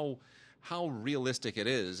how realistic it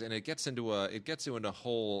is. And it gets into a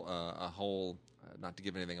whole. Not to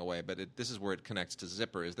give anything away, but this is where it connects to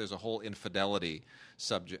Zipper. There's a whole infidelity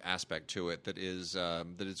subject aspect to it that is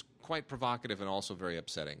quite provocative and also very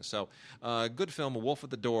upsetting. So, good film, A Wolf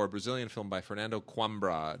at the Door, Brazilian film by Fernando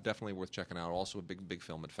Coimbra, definitely worth checking out. Also a big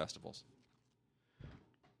film at festivals.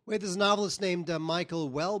 Wait, there's a novelist named Michael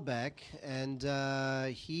Welbeck, and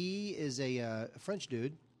he is a French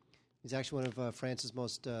dude. He's actually one of France's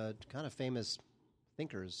most kind of famous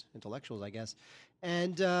thinkers, intellectuals, I guess.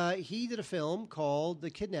 And he did a film called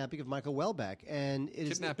The Kidnapping of Michael Welbeck. And it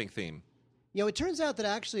Kidnapping theme. It turns out that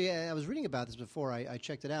actually, I was reading about this before I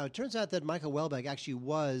checked it out. It turns out that Michael Welbeck actually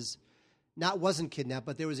wasn't kidnapped,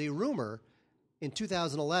 but there was a rumor in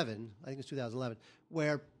 2011, I think it was 2011,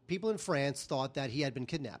 where people in France thought that he had been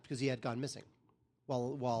kidnapped because he had gone missing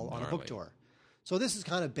while on a book tour. So this is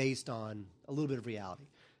kind of based on a little bit of reality.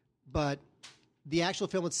 But the actual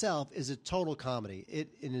film itself is a total comedy. It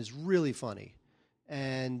is really funny.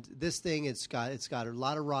 And this thing, it's got a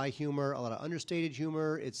lot of wry humor, a lot of understated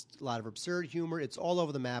humor. It's a lot of absurd humor. It's all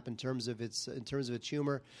over the map in terms of its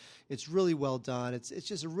humor. It's really well done. It's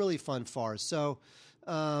just a really fun farce. So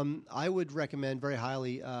I would recommend very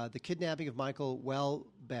highly The Kidnapping of Michael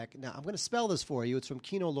Welbeck. Now I'm going to spell this for you. It's from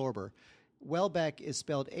Kino Lorber. Welbeck is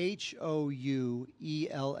spelled Houellebecq.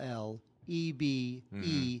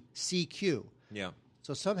 Yeah.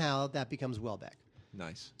 So somehow that becomes Welbeck.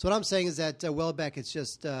 Nice. So what I'm saying is that Welbeck, it's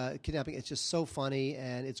just kidnapping. It's just so funny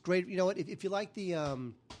and it's great. You know what? If you like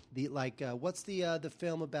what's the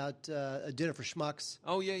film about A Dinner for Schmucks?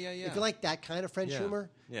 Oh yeah. If you like that kind of French humor,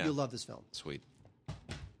 you'll love this film. Sweet.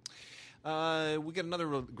 We get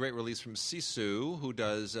another great release from Sisu, who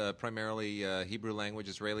does primarily Hebrew language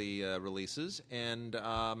Israeli releases, and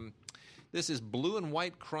this is Blue and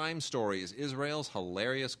White Crime Stories, Israel's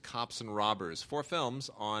Hilarious Cops and Robbers. 4 films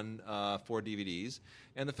on 4 DVDs.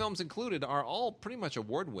 And the films included are all pretty much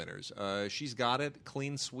award winners. She's Got It,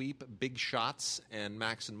 Clean Sweep, Big Shots, and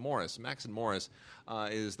Max and Morris. Max and Morris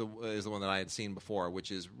is the one that I had seen before, which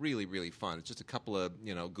is really, really fun. It's just a couple of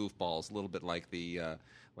goofballs, a little bit like the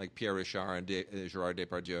like Pierre Richard and Gérard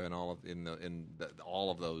Depardieu and all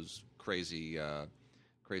of those crazy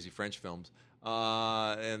French films.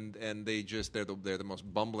 And they're the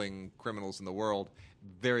most bumbling criminals in the world.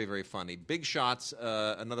 Very, very funny. Big Shots,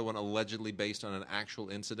 another one allegedly based on an actual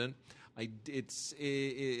incident. It's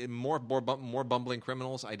more bumbling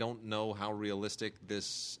criminals. I don't know how realistic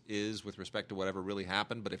this is with respect to whatever really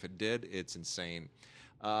happened, but if it did, it's insane.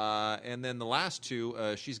 And then the last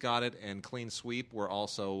 2, She's Got It and Clean Sweep, were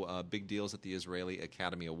also big deals at the Israeli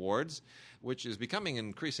Academy Awards, which is becoming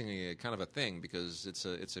increasingly kind of a thing because it's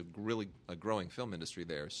a really growing film industry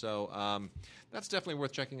there. So that's definitely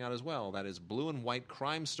worth checking out as well. That is Blue and White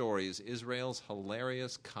Crime Stories, Israel's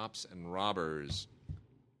Hilarious Cops and Robbers.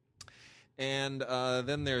 And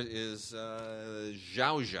then there is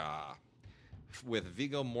Zhaozha with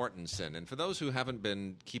Viggo Mortensen. And for those who haven't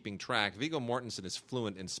been keeping track, Viggo Mortensen is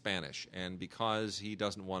fluent in Spanish. And because he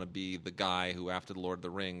doesn't want to be the guy who, after The Lord of the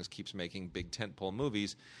Rings, keeps making big tentpole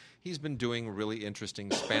movies, he's been doing really interesting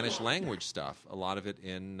Spanish language stuff, a lot of it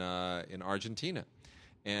in Argentina.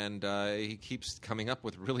 And he keeps coming up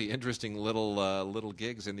with really interesting little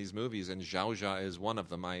gigs in these movies, and Zhaozha is one of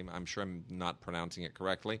them. I'm sure I'm not pronouncing it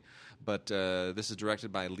correctly, but this is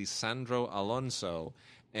directed by Lisandro Alonso,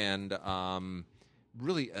 and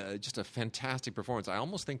really just a fantastic performance. I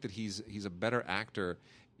almost think that he's a better actor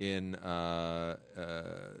in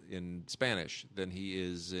Spanish than he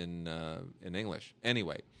is in English.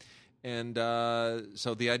 Anyway, and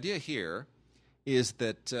so the idea here is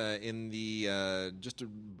that in the just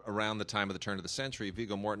around the time of the turn of the century,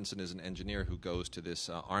 Viggo Mortensen is an engineer who goes to this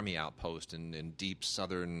army outpost in deep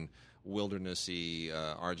southern wildernessy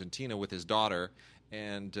Argentina with his daughter,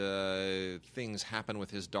 and things happen with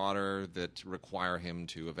his daughter that require him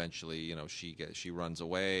to eventually, she runs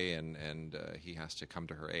away, and he has to come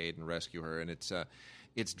to her aid and rescue her, and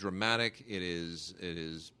it's dramatic, it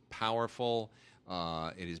is powerful.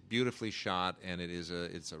 It is beautifully shot, and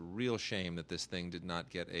it's a real shame that this thing did not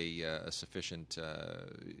get a sufficient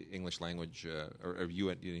English language or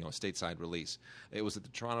stateside release. It was at the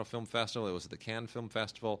Toronto Film Festival, it was at the Cannes Film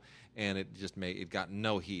Festival, and it got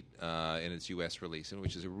no heat in its U.S. release,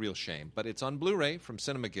 which is a real shame. But it's on Blu-ray from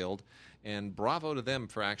Cinema Guild, and bravo to them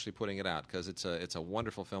for actually putting it out, because it's a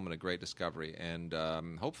wonderful film and a great discovery. And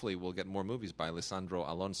hopefully we'll get more movies by Lisandro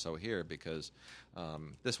Alonso here, because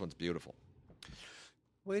this one's beautiful.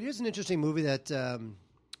 Well, it is an interesting movie that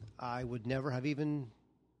I would never have even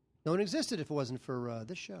known existed if it wasn't for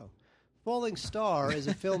this show. Falling Star is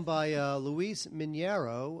a film by Luis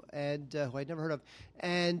Miñero, and who I'd never heard of.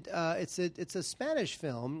 And it's a Spanish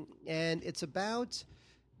film, and it's about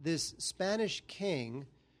this Spanish king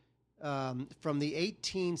from the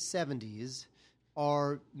 1870s,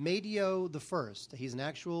 Armedio I. He's an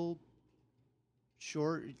actual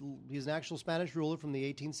Spanish ruler from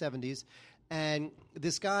the 1870s. And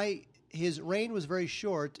this guy, his reign was very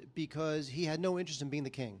short because he had no interest in being the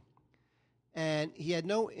king. And he had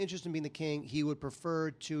no interest in being the king. He would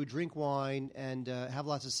prefer to drink wine and have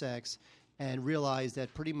lots of sex, and realized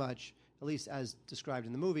that pretty much, at least as described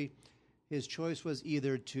in the movie, his choice was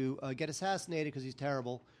either to get assassinated because he's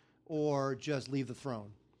terrible, or just leave the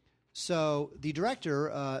throne. So the director,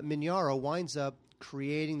 Mignaro, winds up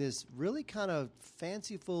creating this really kind of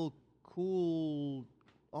fanciful, cool,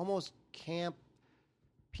 almost camp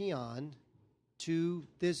peon to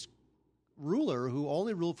this ruler who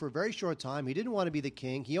only ruled for a very short time. He didn't want to be the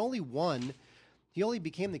king. He only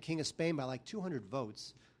became the king of Spain by like 200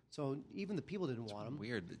 votes. So even the people didn't want him.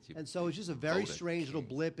 Weird that you And so it's just a very voted strange little king.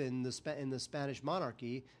 blip in the Spanish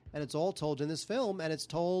monarchy, and it's all told in this film, and it's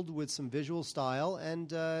told with some visual style,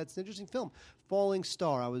 and it's an interesting film. Falling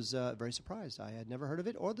Star. I was very surprised. I had never heard of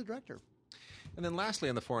it or the director. And then lastly,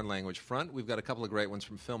 on the foreign language front, we've got a couple of great ones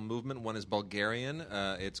from Film Movement. One is Bulgarian.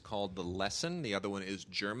 It's called The Lesson. The other one is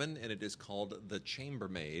German, and it is called The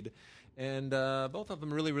Chambermaid. And both of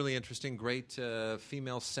them really, really interesting, great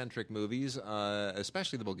female-centric movies,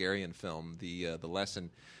 especially the Bulgarian film, The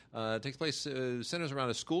Lesson. Takes place, centers around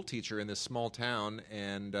a school teacher in this small town,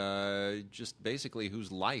 and just basically whose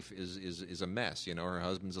life is a mess. You know, her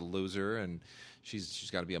husband's a loser, and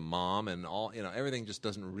she's got to be a mom, and all, you know, everything just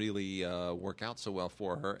doesn't really work out so well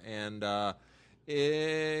for her. And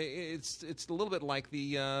it's a little bit like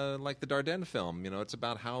the Dardenne film. You know, it's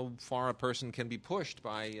about how far a person can be pushed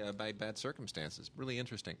by bad circumstances. Really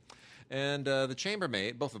interesting. And The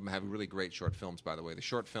Chambermaid, both of them have really great short films, by the way. The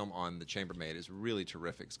short film on The Chambermaid is really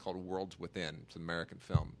terrific. It's called Worlds Within. It's an American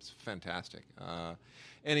film. It's fantastic.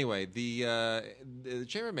 Anyway, the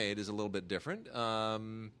Chambermaid is a little bit different.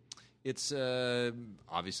 It's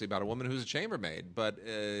obviously about a woman who's a chambermaid, but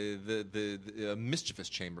the mischievous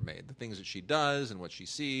chambermaid, the things that she does and what she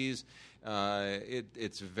sees,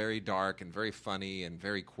 it's very dark and very funny and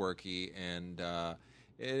very quirky, and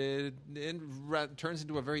it turns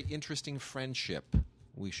into a very interesting friendship,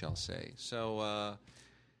 we shall say. So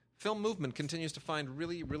Film Movement continues to find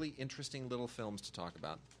really, really interesting little films to talk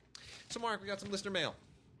about. So, Mark, we got some listener mail.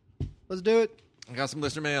 Let's do it. I got some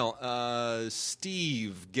listener mail.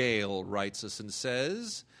 Steve Gale writes us and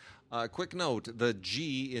says, quick note, the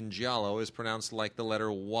G in giallo is pronounced like the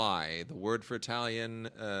letter Y. The word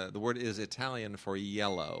is Italian for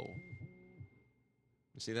yellow.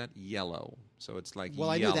 You see that? Yellow. So it's like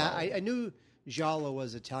Well, yellow. I knew that. I knew giallo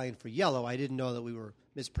was Italian for yellow. I didn't know that we were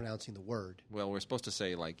mispronouncing the word. Well, we're supposed to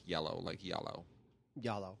say like yellow, like yellow.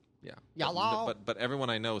 Giallo. Yeah, Giallo. But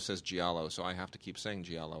everyone I know says giallo, so I have to keep saying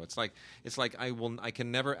giallo. It's like I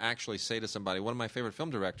can never actually say to somebody. One of my favorite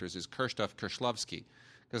film directors is Krzysztof Kieślowski,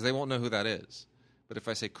 because they won't know who that is. But if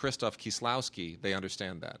I say Krzysztof Kieślowski, they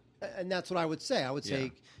understand that. And that's what I would say. I would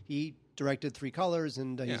say he directed Three Colors,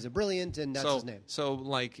 and he's a brilliant, and that's his name. So,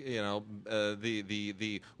 like, you know,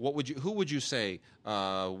 who would you say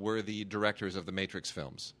were the directors of the Matrix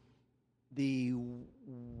films? The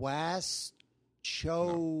West.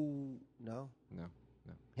 No.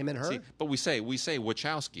 Him and her? See, but we say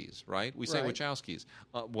Wachowskis, right? We say Wachowskis.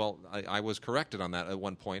 Well, I was corrected on that at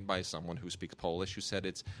one point by someone who speaks Polish who said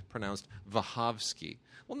it's pronounced Wachowski.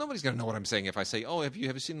 Well, nobody's going to know what I'm saying if I say, oh, have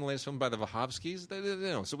you seen the latest film by the Wachowskis? They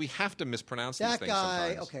know. So we have to mispronounce these things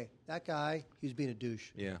sometimes. Okay, that guy, he was being a douche.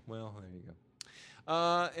 Yeah, well, there you go.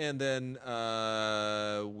 And then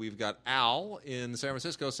we've got Al in San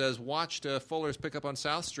Francisco says, watched Fuller's Pickup on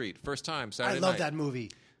South Street. First time, Saturday night. I love that movie.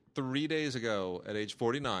 3 days ago at age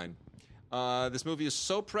 49. This movie is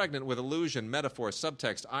so pregnant with illusion, metaphor,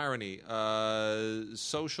 subtext, irony,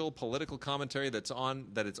 social, political commentary that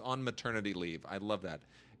it's on maternity leave. I love that.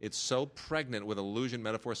 It's so pregnant with illusion,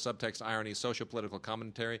 metaphor, subtext, irony, social, political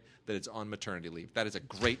commentary that it's on maternity leave. That is a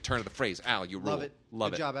great turn of the phrase. Al, you rule. Love it.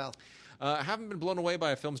 Love Good job, Al. I haven't been blown away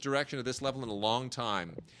by a film's direction at this level in a long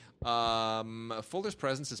time. Fuller's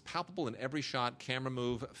presence is palpable in every shot, camera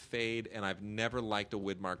move, fade, and I've never liked a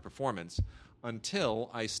Widmark performance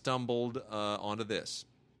until I stumbled onto this.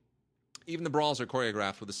 Even the brawls are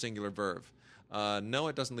choreographed with a singular verve. No,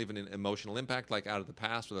 it doesn't leave an emotional impact like Out of the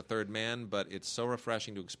Past or The Third Man, but it's so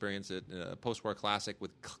refreshing to experience it in a post-war classic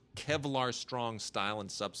with Kevlar-strong style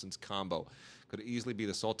and substance combo. Could easily be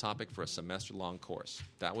the sole topic for a semester-long course.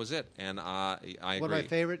 That was it, and I agree. One of my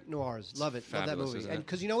favorite noirs. Love it. Fabulous, love that movie. isn't And it?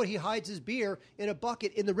 because you know what? He hides his beer in a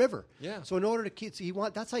bucket in the river. Yeah. So in order to keep,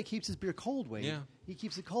 that's how he keeps his beer cold, Wade. Yeah. He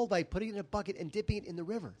keeps it cold by putting it in a bucket and dipping it in the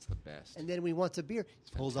river. It's the best. And then when he wants a beer,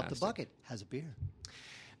 he pulls up the fantastic. bucket, has a beer.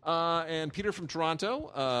 And Peter from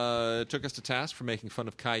Toronto took us to task for making fun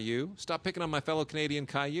of Caillou. Stop picking on my fellow Canadian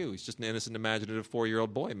Caillou. He's just an innocent, imaginative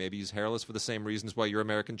 4-year-old boy. Maybe he's hairless for the same reasons why your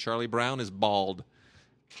American Charlie Brown is bald.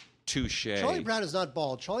 Touche. Charlie Brown is not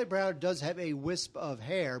bald. Charlie Brown does have a wisp of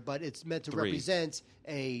hair, but it's meant to represent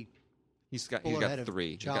a He's got fuller head of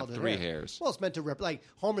three. He's got childhood three hair. hairs. Well, it's meant to like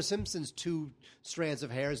Homer Simpson's 2 strands of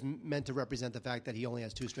hair is meant to represent the fact that he only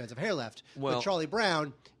has 2 strands of hair left. Well- With Charlie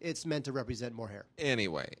Brown, it's meant to represent more hair.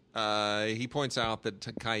 Anyway, he points out that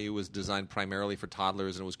Caillou was designed primarily for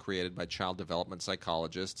toddlers and was created by child development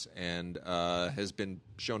psychologists and has been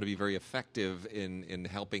shown to be very effective in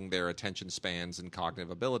helping their attention spans and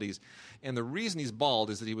cognitive abilities. And the reason he's bald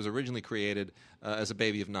is that he was originally created as a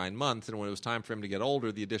baby of 9 months, and when it was time for him to get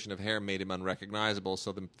older, the addition of hair made him unrecognizable,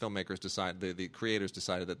 so the filmmakers decided, the creators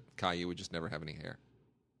decided that Caillou would just never have any hair.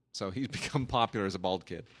 So he's become popular as a bald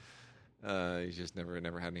kid. He's just never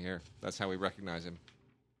had any hair. That's how we recognize him.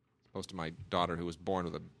 Opposed to my daughter, who was born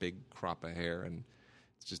with a big crop of hair, and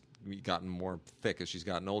it's just gotten more thick as she's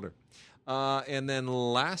gotten older. And then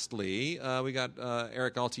lastly, we got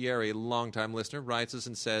Eric Altieri, longtime listener, writes us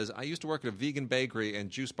and says, I used to work at a vegan bakery and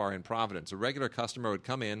juice bar in Providence. A regular customer would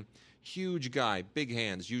come in, huge guy, big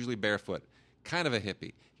hands, usually barefoot, kind of a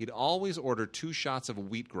hippie. He'd always order 2 shots of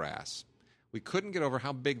wheatgrass. We couldn't get over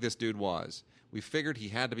how big this dude was. We figured he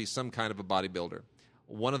had to be some kind of a bodybuilder.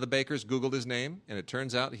 One of the bakers Googled his name, and it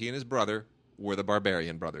turns out he and his brother were the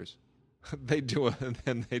Barbarian Brothers. They'd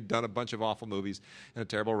done a bunch of awful movies and a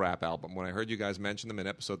terrible rap album. When I heard you guys mention them in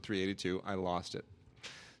episode 382, I lost it.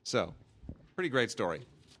 So, pretty great story.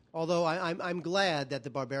 Although I'm glad that the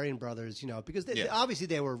Barbarian Brothers, because obviously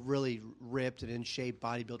they were really ripped and in shape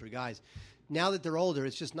bodybuilder guys. Now that they're older,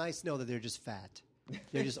 it's just nice to know that they're just fat.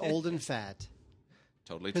 They're just old and fat.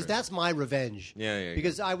 Totally true. Because that's my revenge. Yeah.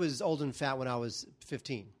 Because I was old and fat when I was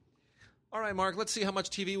 15. All right, Mark. Let's see how much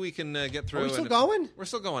TV we can get through. Are we still going? We're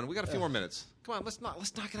still going. We got a few more minutes. Come on, let's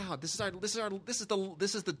knock it out. This is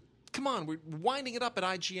the. Come on, we're winding it up at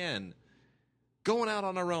IGN. Going out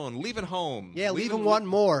on our own, leaving home. Yeah, leaving wanting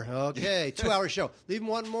more. Okay, 2-hour show. Leaving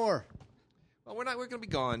wanting more. Well, we're going to be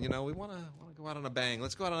gone. We want to go out on a bang.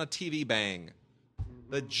 Let's go out on a TV bang.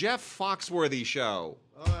 The Jeff Foxworthy Show.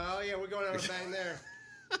 Oh yeah, we're going out on a bang there.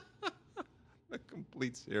 A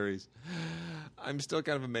complete series. I'm still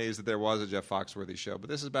kind of amazed that there was a Jeff Foxworthy show, but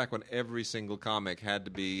this is back when every single comic had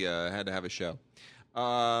to have a show.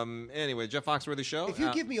 Anyway, Jeff Foxworthy show. If you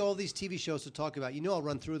give me all these TV shows to talk about, I'll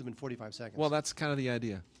run through them in 45 seconds. Well, that's kind of the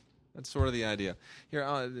idea. That's sort of the idea. Here,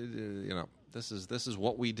 this is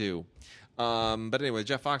what we do. But anyway,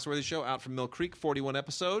 Jeff Foxworthy show out from Mill Creek, 41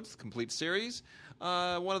 episodes, complete series.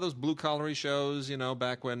 One of those blue-collar shows,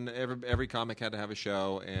 back when every comic had to have a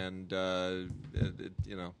show, and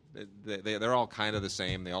they're all kind of the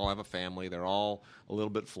same. They all have a family. They're all a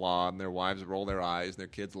little bit flawed, and their wives roll their eyes, and their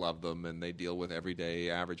kids love them, and they deal with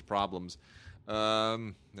everyday average problems.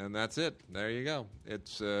 And that's it. There you go.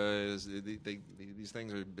 It's these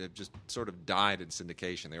things have just sort of died in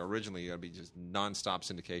syndication. They were originally going to be just nonstop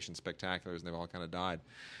syndication spectaculars, and they've all kind of died.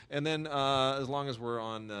 And then, as long as we're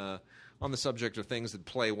on the subject of things that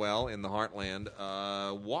play well in the heartland,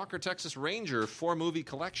 Walker Texas Ranger 4-movie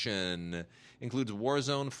collection includes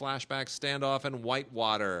Warzone, Flashback, Standoff, and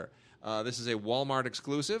Whitewater. This is a Walmart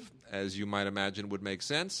exclusive, as you might imagine would make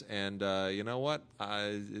sense. And you know what?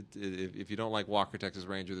 If you don't like Walker Texas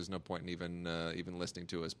Ranger, there's no point in even listening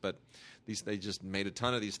to us. But they just made a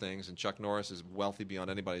ton of these things, and Chuck Norris is wealthy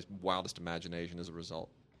beyond anybody's wildest imagination as a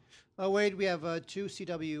result. Wade, we have 2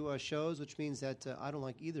 CW shows, which means that I don't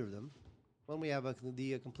like either of them. One, we have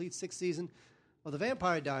the complete 6th season of The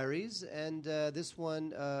Vampire Diaries, and this one,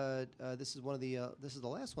 this is the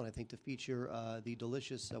last one, I think, to feature the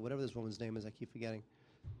delicious, whatever this woman's name is, I keep forgetting.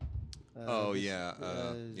 Her.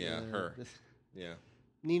 Yeah.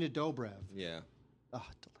 Nina Dobrev. Yeah. Oh,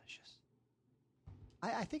 delicious.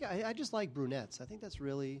 I think I just like brunettes. I think that's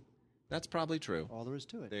really... That's probably true. All there is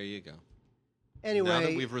to it. There you go. Anyway, now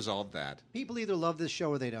that we've resolved that, people either love this show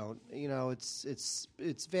or they don't. It's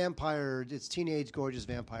vampire, it's teenage gorgeous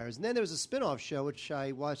vampires, and then there was a spin-off show which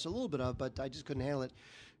I watched a little bit of, but I just couldn't handle it,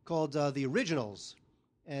 called The Originals,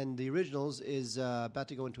 and The Originals is about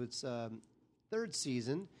to go into its 3rd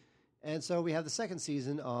season, and so we have the 2nd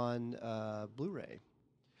season on Blu-ray.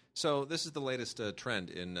 So this is the latest trend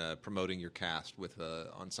in promoting your cast with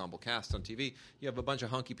ensemble cast on TV. You have a bunch of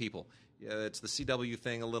hunky people. Yeah, it's the CW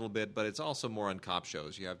thing a little bit, but it's also more on cop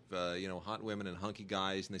shows. You have hot women and hunky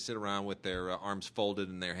guys, and they sit around with their arms folded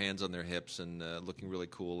and their hands on their hips and looking really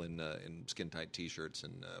cool in skin tight T-shirts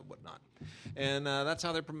and whatnot. And that's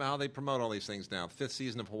how they promote all these things now. 5th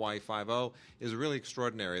season of Hawaii Five-0 is really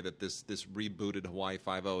extraordinary that this rebooted Hawaii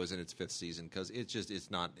Five-0 is in its 5th season, because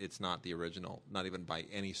it's not the original, not even by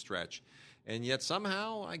any stretch. And yet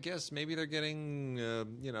somehow, I guess maybe they're getting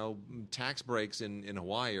tax breaks in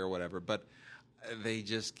Hawaii or whatever. But They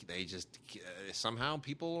just somehow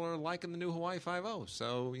people are liking the new Hawaii 5.0.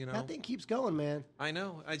 So that thing keeps going, man. I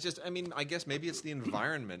know. I guess maybe it's the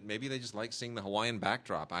environment. Maybe they just like seeing the Hawaiian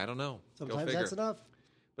backdrop. I don't know. Sometimes that's enough.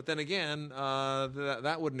 But then again,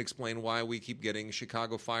 that wouldn't explain why we keep getting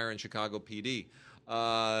Chicago Fire and Chicago PD,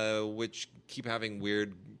 which keep having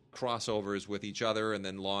weird crossovers with each other, and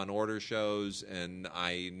then Law and Order shows, and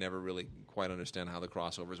I never really quite understand how the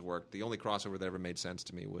crossovers work. The only crossover that ever made sense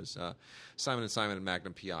to me was Simon & Simon and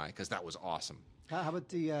Magnum PI, because that was awesome. How about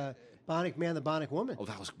the Bionic Man, the Bionic Woman? Oh,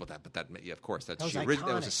 that was, yeah, of course. That was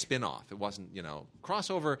a spin-off. It wasn't,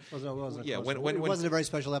 crossover. It wasn't a very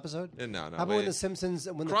special episode? No. How about when The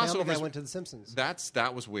Simpsons, when the Family Guy went to The Simpsons?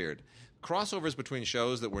 That was weird. Crossovers between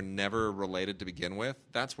shows that were never related to begin with,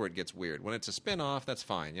 that's where it gets weird. When it's a spin-off, that's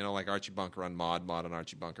fine. Like Archie Bunker on Maude on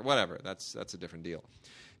Archie Bunker, whatever. That's a different deal.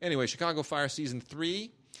 Anyway, Chicago Fire Season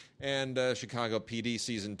 3 and Chicago PD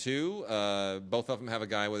Season 2, both of them have a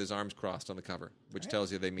guy with his arms crossed on the cover, which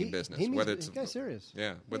tells you they mean business. This guy's serious.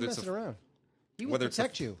 Yeah. Whether it's around. He will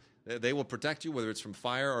protect you. They will protect you, whether it's from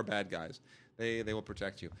fire or bad guys. They will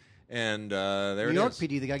protect you. And there New York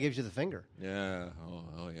PD, the guy gives you the finger. Yeah.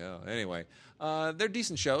 Oh yeah. Anyway, they're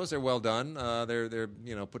decent shows. They're well done. They're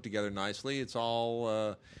put together nicely. It's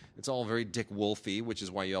all very Dick Wolfy, which is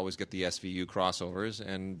why you always get the SVU crossovers.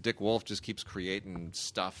 And Dick Wolf just keeps creating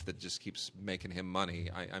stuff that just keeps making him money.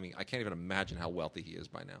 I mean, I can't even imagine how wealthy he is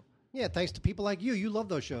by now. Yeah, thanks to people like you. You love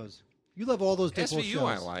those shows. You love all those Dick Wolf shows. SVU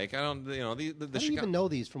I like. I don't, the How do you even know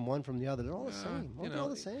these from one from the other? They're all the same. They're all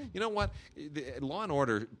the same. You know what? Law and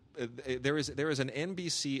Order, there is an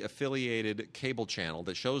NBC affiliated cable channel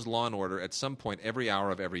that shows Law and Order at some point every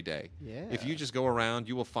hour of every day. Yeah. If you just go around,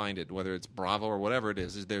 you will find it, whether it's Bravo or whatever it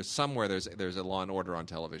is. There's somewhere there's a Law and Order on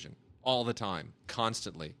television all the time,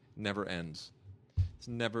 constantly, never ends. It's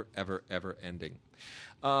never, ever, ever ending.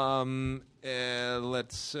 We got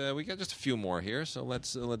just a few more here, so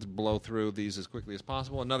let's blow through these as quickly as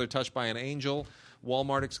possible. Another Touched by an Angel,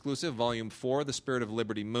 Walmart exclusive, Volume 4, The Spirit of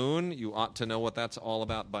Liberty Moon. You ought to know what that's all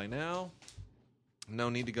about by now. No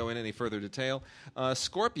need to go into any further detail.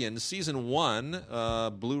 Scorpion, Season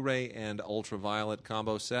 1, Blu-ray and Ultraviolet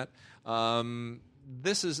combo set.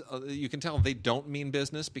 This is, you can tell they don't mean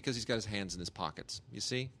business because he's got his hands in his pockets. You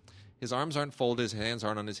see? His arms aren't folded, his hands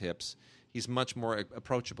aren't on his hips. He's much more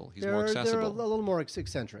approachable. He's more accessible. They're a little more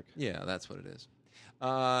eccentric. Yeah, that's what it is.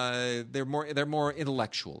 They're more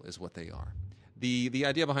intellectual, is what they are. The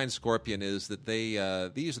idea behind Scorpion is that these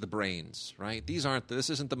are the brains, right? This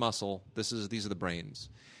isn't the muscle. These are the brains,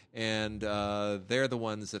 and they're the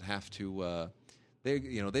ones that have to.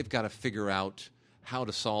 They've got to figure out how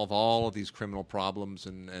to solve all of these criminal problems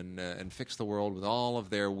and fix the world with all of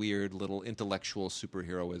their weird little intellectual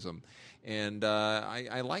superheroism. And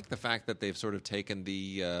I like the fact that they've sort of taken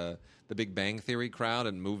the Big Bang Theory crowd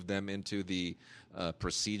and moved them into the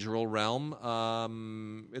procedural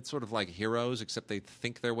realm. It's sort of like Heroes, except they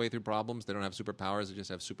think their way through problems. They don't have superpowers; they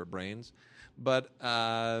just have super brains. But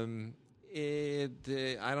I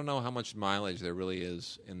don't know how much mileage there really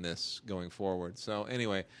is in this going forward. So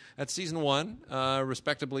anyway, that's Season 1.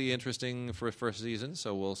 Respectably interesting for a first season,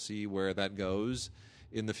 so we'll see where that goes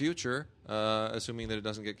in the future, assuming that it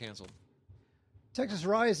doesn't get canceled. Texas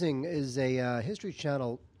Rising is a History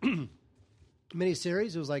Channel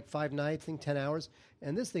miniseries. It was like 5 nights, I think 10 hours.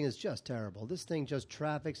 And this thing is just terrible. This thing just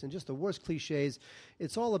traffics and just the worst cliches.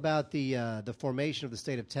 It's all about the formation of the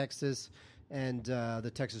state of Texas and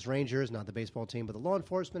the Texas Rangers, not the baseball team, but the law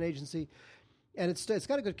enforcement agency. And it's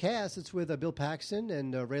got a good cast. It's with Bill Paxton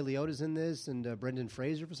and Ray Liotta's in this and Brendan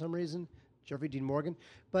Fraser for some reason, Jeffrey Dean Morgan.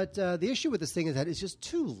 But the issue with this thing is that it's just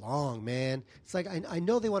too long, man. It's like I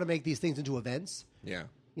know they want to make these things into events. Yeah.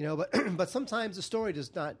 But sometimes the story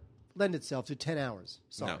does not lend itself to 10 hours.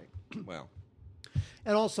 Sorry. No. Well.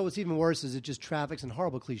 And also, what's even worse is it just traffics and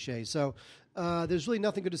horrible cliches. So there's really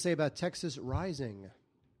nothing good to say about Texas Rising.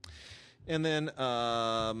 And then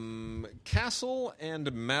Castle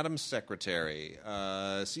and Madam Secretary,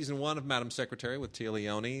 Season 1 of Madam Secretary with Tia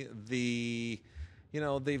Leone.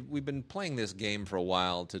 We've been playing this game for a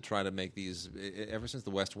while to try to make these. Ever since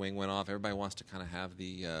The West Wing went off, everybody wants to kind of have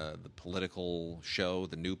the political show,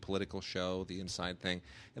 the new political show, the inside thing.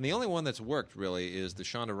 And the only one that's worked really is the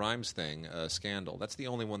Shonda Rhimes thing, Scandal. That's the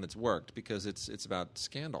only one that's worked because it's about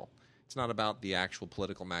scandal. It's not about the actual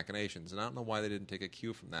political machinations, and I don't know why they didn't take a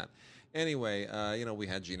cue from that. Anyway, we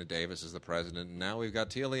had Gina Davis as the president, and now we've got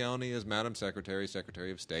Tia Leone as Madam Secretary,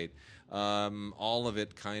 Secretary of State. All of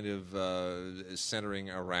it kind of centering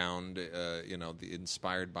around,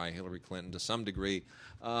 inspired by Hillary Clinton to some degree.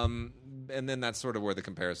 And then that's sort of where the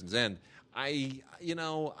comparisons end. I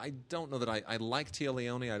don't know that I like Tia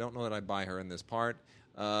Leone. I don't know that I buy her in this part.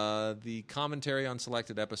 The commentary on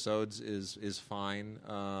selected episodes is fine.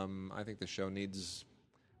 I think the show needs,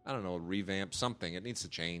 a revamp, something. It needs to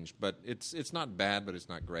change, but it's not bad, but it's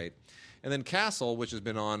not great. And then Castle, which has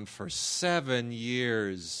been on for 7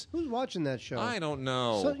 years. Who's watching that show? I don't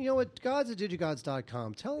know. So, you know what? Gods at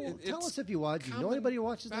DigiGods.com. Tell us if you watch. Do you know anybody who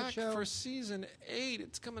watches that show? For season 8.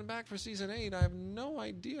 It's coming back for season 8. I have no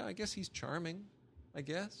idea. I guess he's charming. I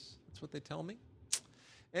guess. That's what they tell me.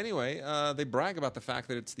 Anyway, they brag about the fact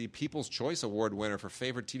that it's the People's Choice Award winner for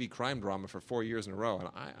favorite TV crime drama for 4 years in a row. And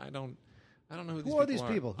I don't know who these people are. Who are these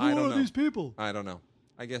people? Who are these people? I don't know.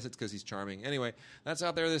 I guess it's because he's charming. Anyway, that's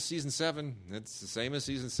out there this season 7. It's the same as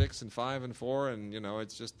season 6 and 5 and 4, and,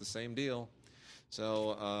 it's just the same deal.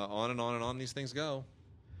 So on and on and on these things go.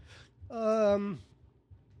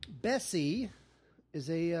 Bessie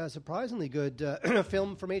is a surprisingly good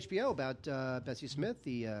film from HBO about Bessie Smith,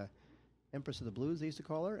 the Empress of the Blues, they used to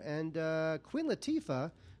call her. And Queen Latifah,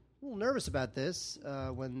 a little nervous about this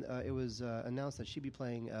when it was announced that she'd be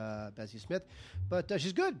playing Bessie Smith. But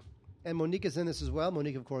she's good. And Monique is in this as well.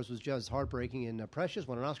 Monique, of course, was just heartbreaking in Precious,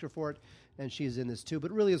 won an Oscar for it, and she's in this too.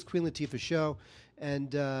 But really, it's Queen Latifah's show,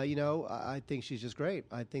 and I think she's just great.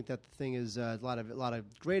 I think that the thing is a lot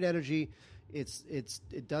of great energy.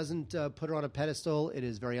 It doesn't put her on a pedestal. It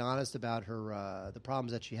is very honest about her the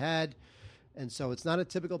problems that she had, and so it's not a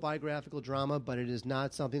typical biographical drama, but it is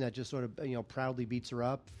not something that just sort of proudly beats her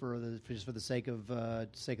up just for the sake of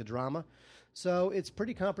drama. So it's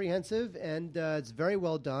pretty comprehensive, and it's very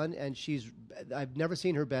well done. And I've never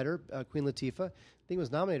seen her better, Queen Latifah. I think it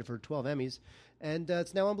was nominated for 12 Emmys, and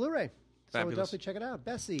it's now on Blu-ray. So we'll definitely check it out.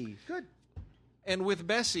 Bessie, good. And with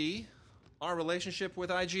Bessie, our relationship with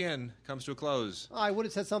IGN comes to a close. I would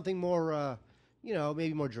have said something more,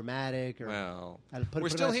 maybe more dramatic, or we're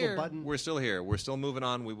still here. We're still here. We're still moving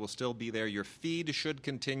on. We will still be there. Your feed should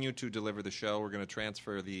continue to deliver the show. We're going to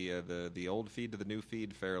transfer the old feed to the new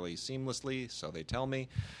feed fairly seamlessly, so they tell me.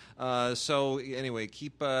 So anyway,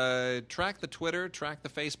 keep track the Twitter, track the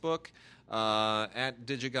Facebook. At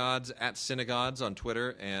DigiGods, at Synagogues on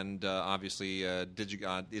Twitter, and obviously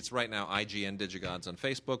DigiGod. It's right now IGN DigiGods on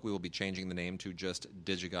Facebook. We will be changing the name to just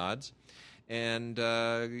DigiGods. And,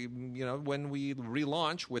 when we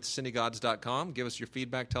relaunch with Synagogues.com, give us your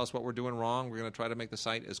feedback. Tell us what we're doing wrong. We're going to try to make the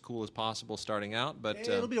site as cool as possible starting out. But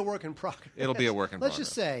it'll be a work in progress. It'll be a work in progress. Let's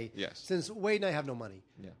just say, yes. Since Wade and I have no money,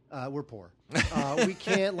 we're poor. We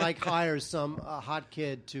can't, hire some hot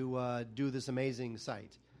kid to do this amazing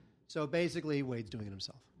site. So basically, Wade's doing it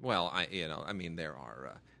himself. Well,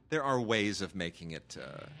 there are ways of making it,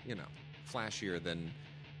 flashier than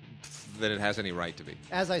it has any right to be.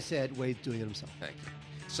 As I said, Wade's doing it himself. Thank you.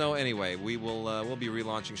 So anyway, we'll be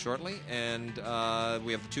relaunching shortly, and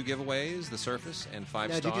we have the 2 giveaways: the Surface and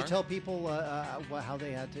 5-star. Did you tell people how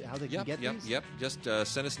they can get these? Yep. Just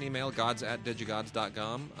send us an email,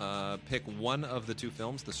 gods@digigods.com. Pick one of the 2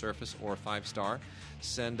 films, the Surface or 5-star.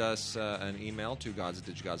 Send us an email to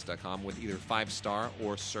gods@digigods.com with either 5-star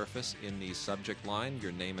or Surface in the subject line,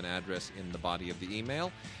 your name and address in the body of the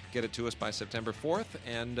email. Get it to us by September 4th,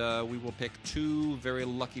 and we will pick 2 very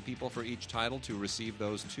lucky people for each title to receive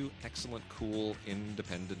those 2 excellent, cool,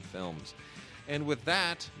 independent films. And with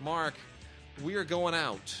that, Mark, we are going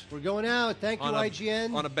out. We're going out. Thank you,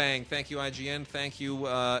 IGN. On a bang. Thank you, IGN. Thank you,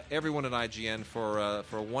 everyone at IGN, for a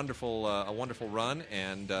wonderful run.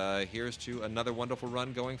 And here's to another wonderful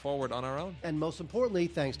run going forward on our own. And most importantly,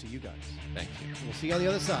 thanks to you guys. Thank you. We'll see you on the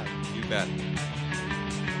other side. You bet.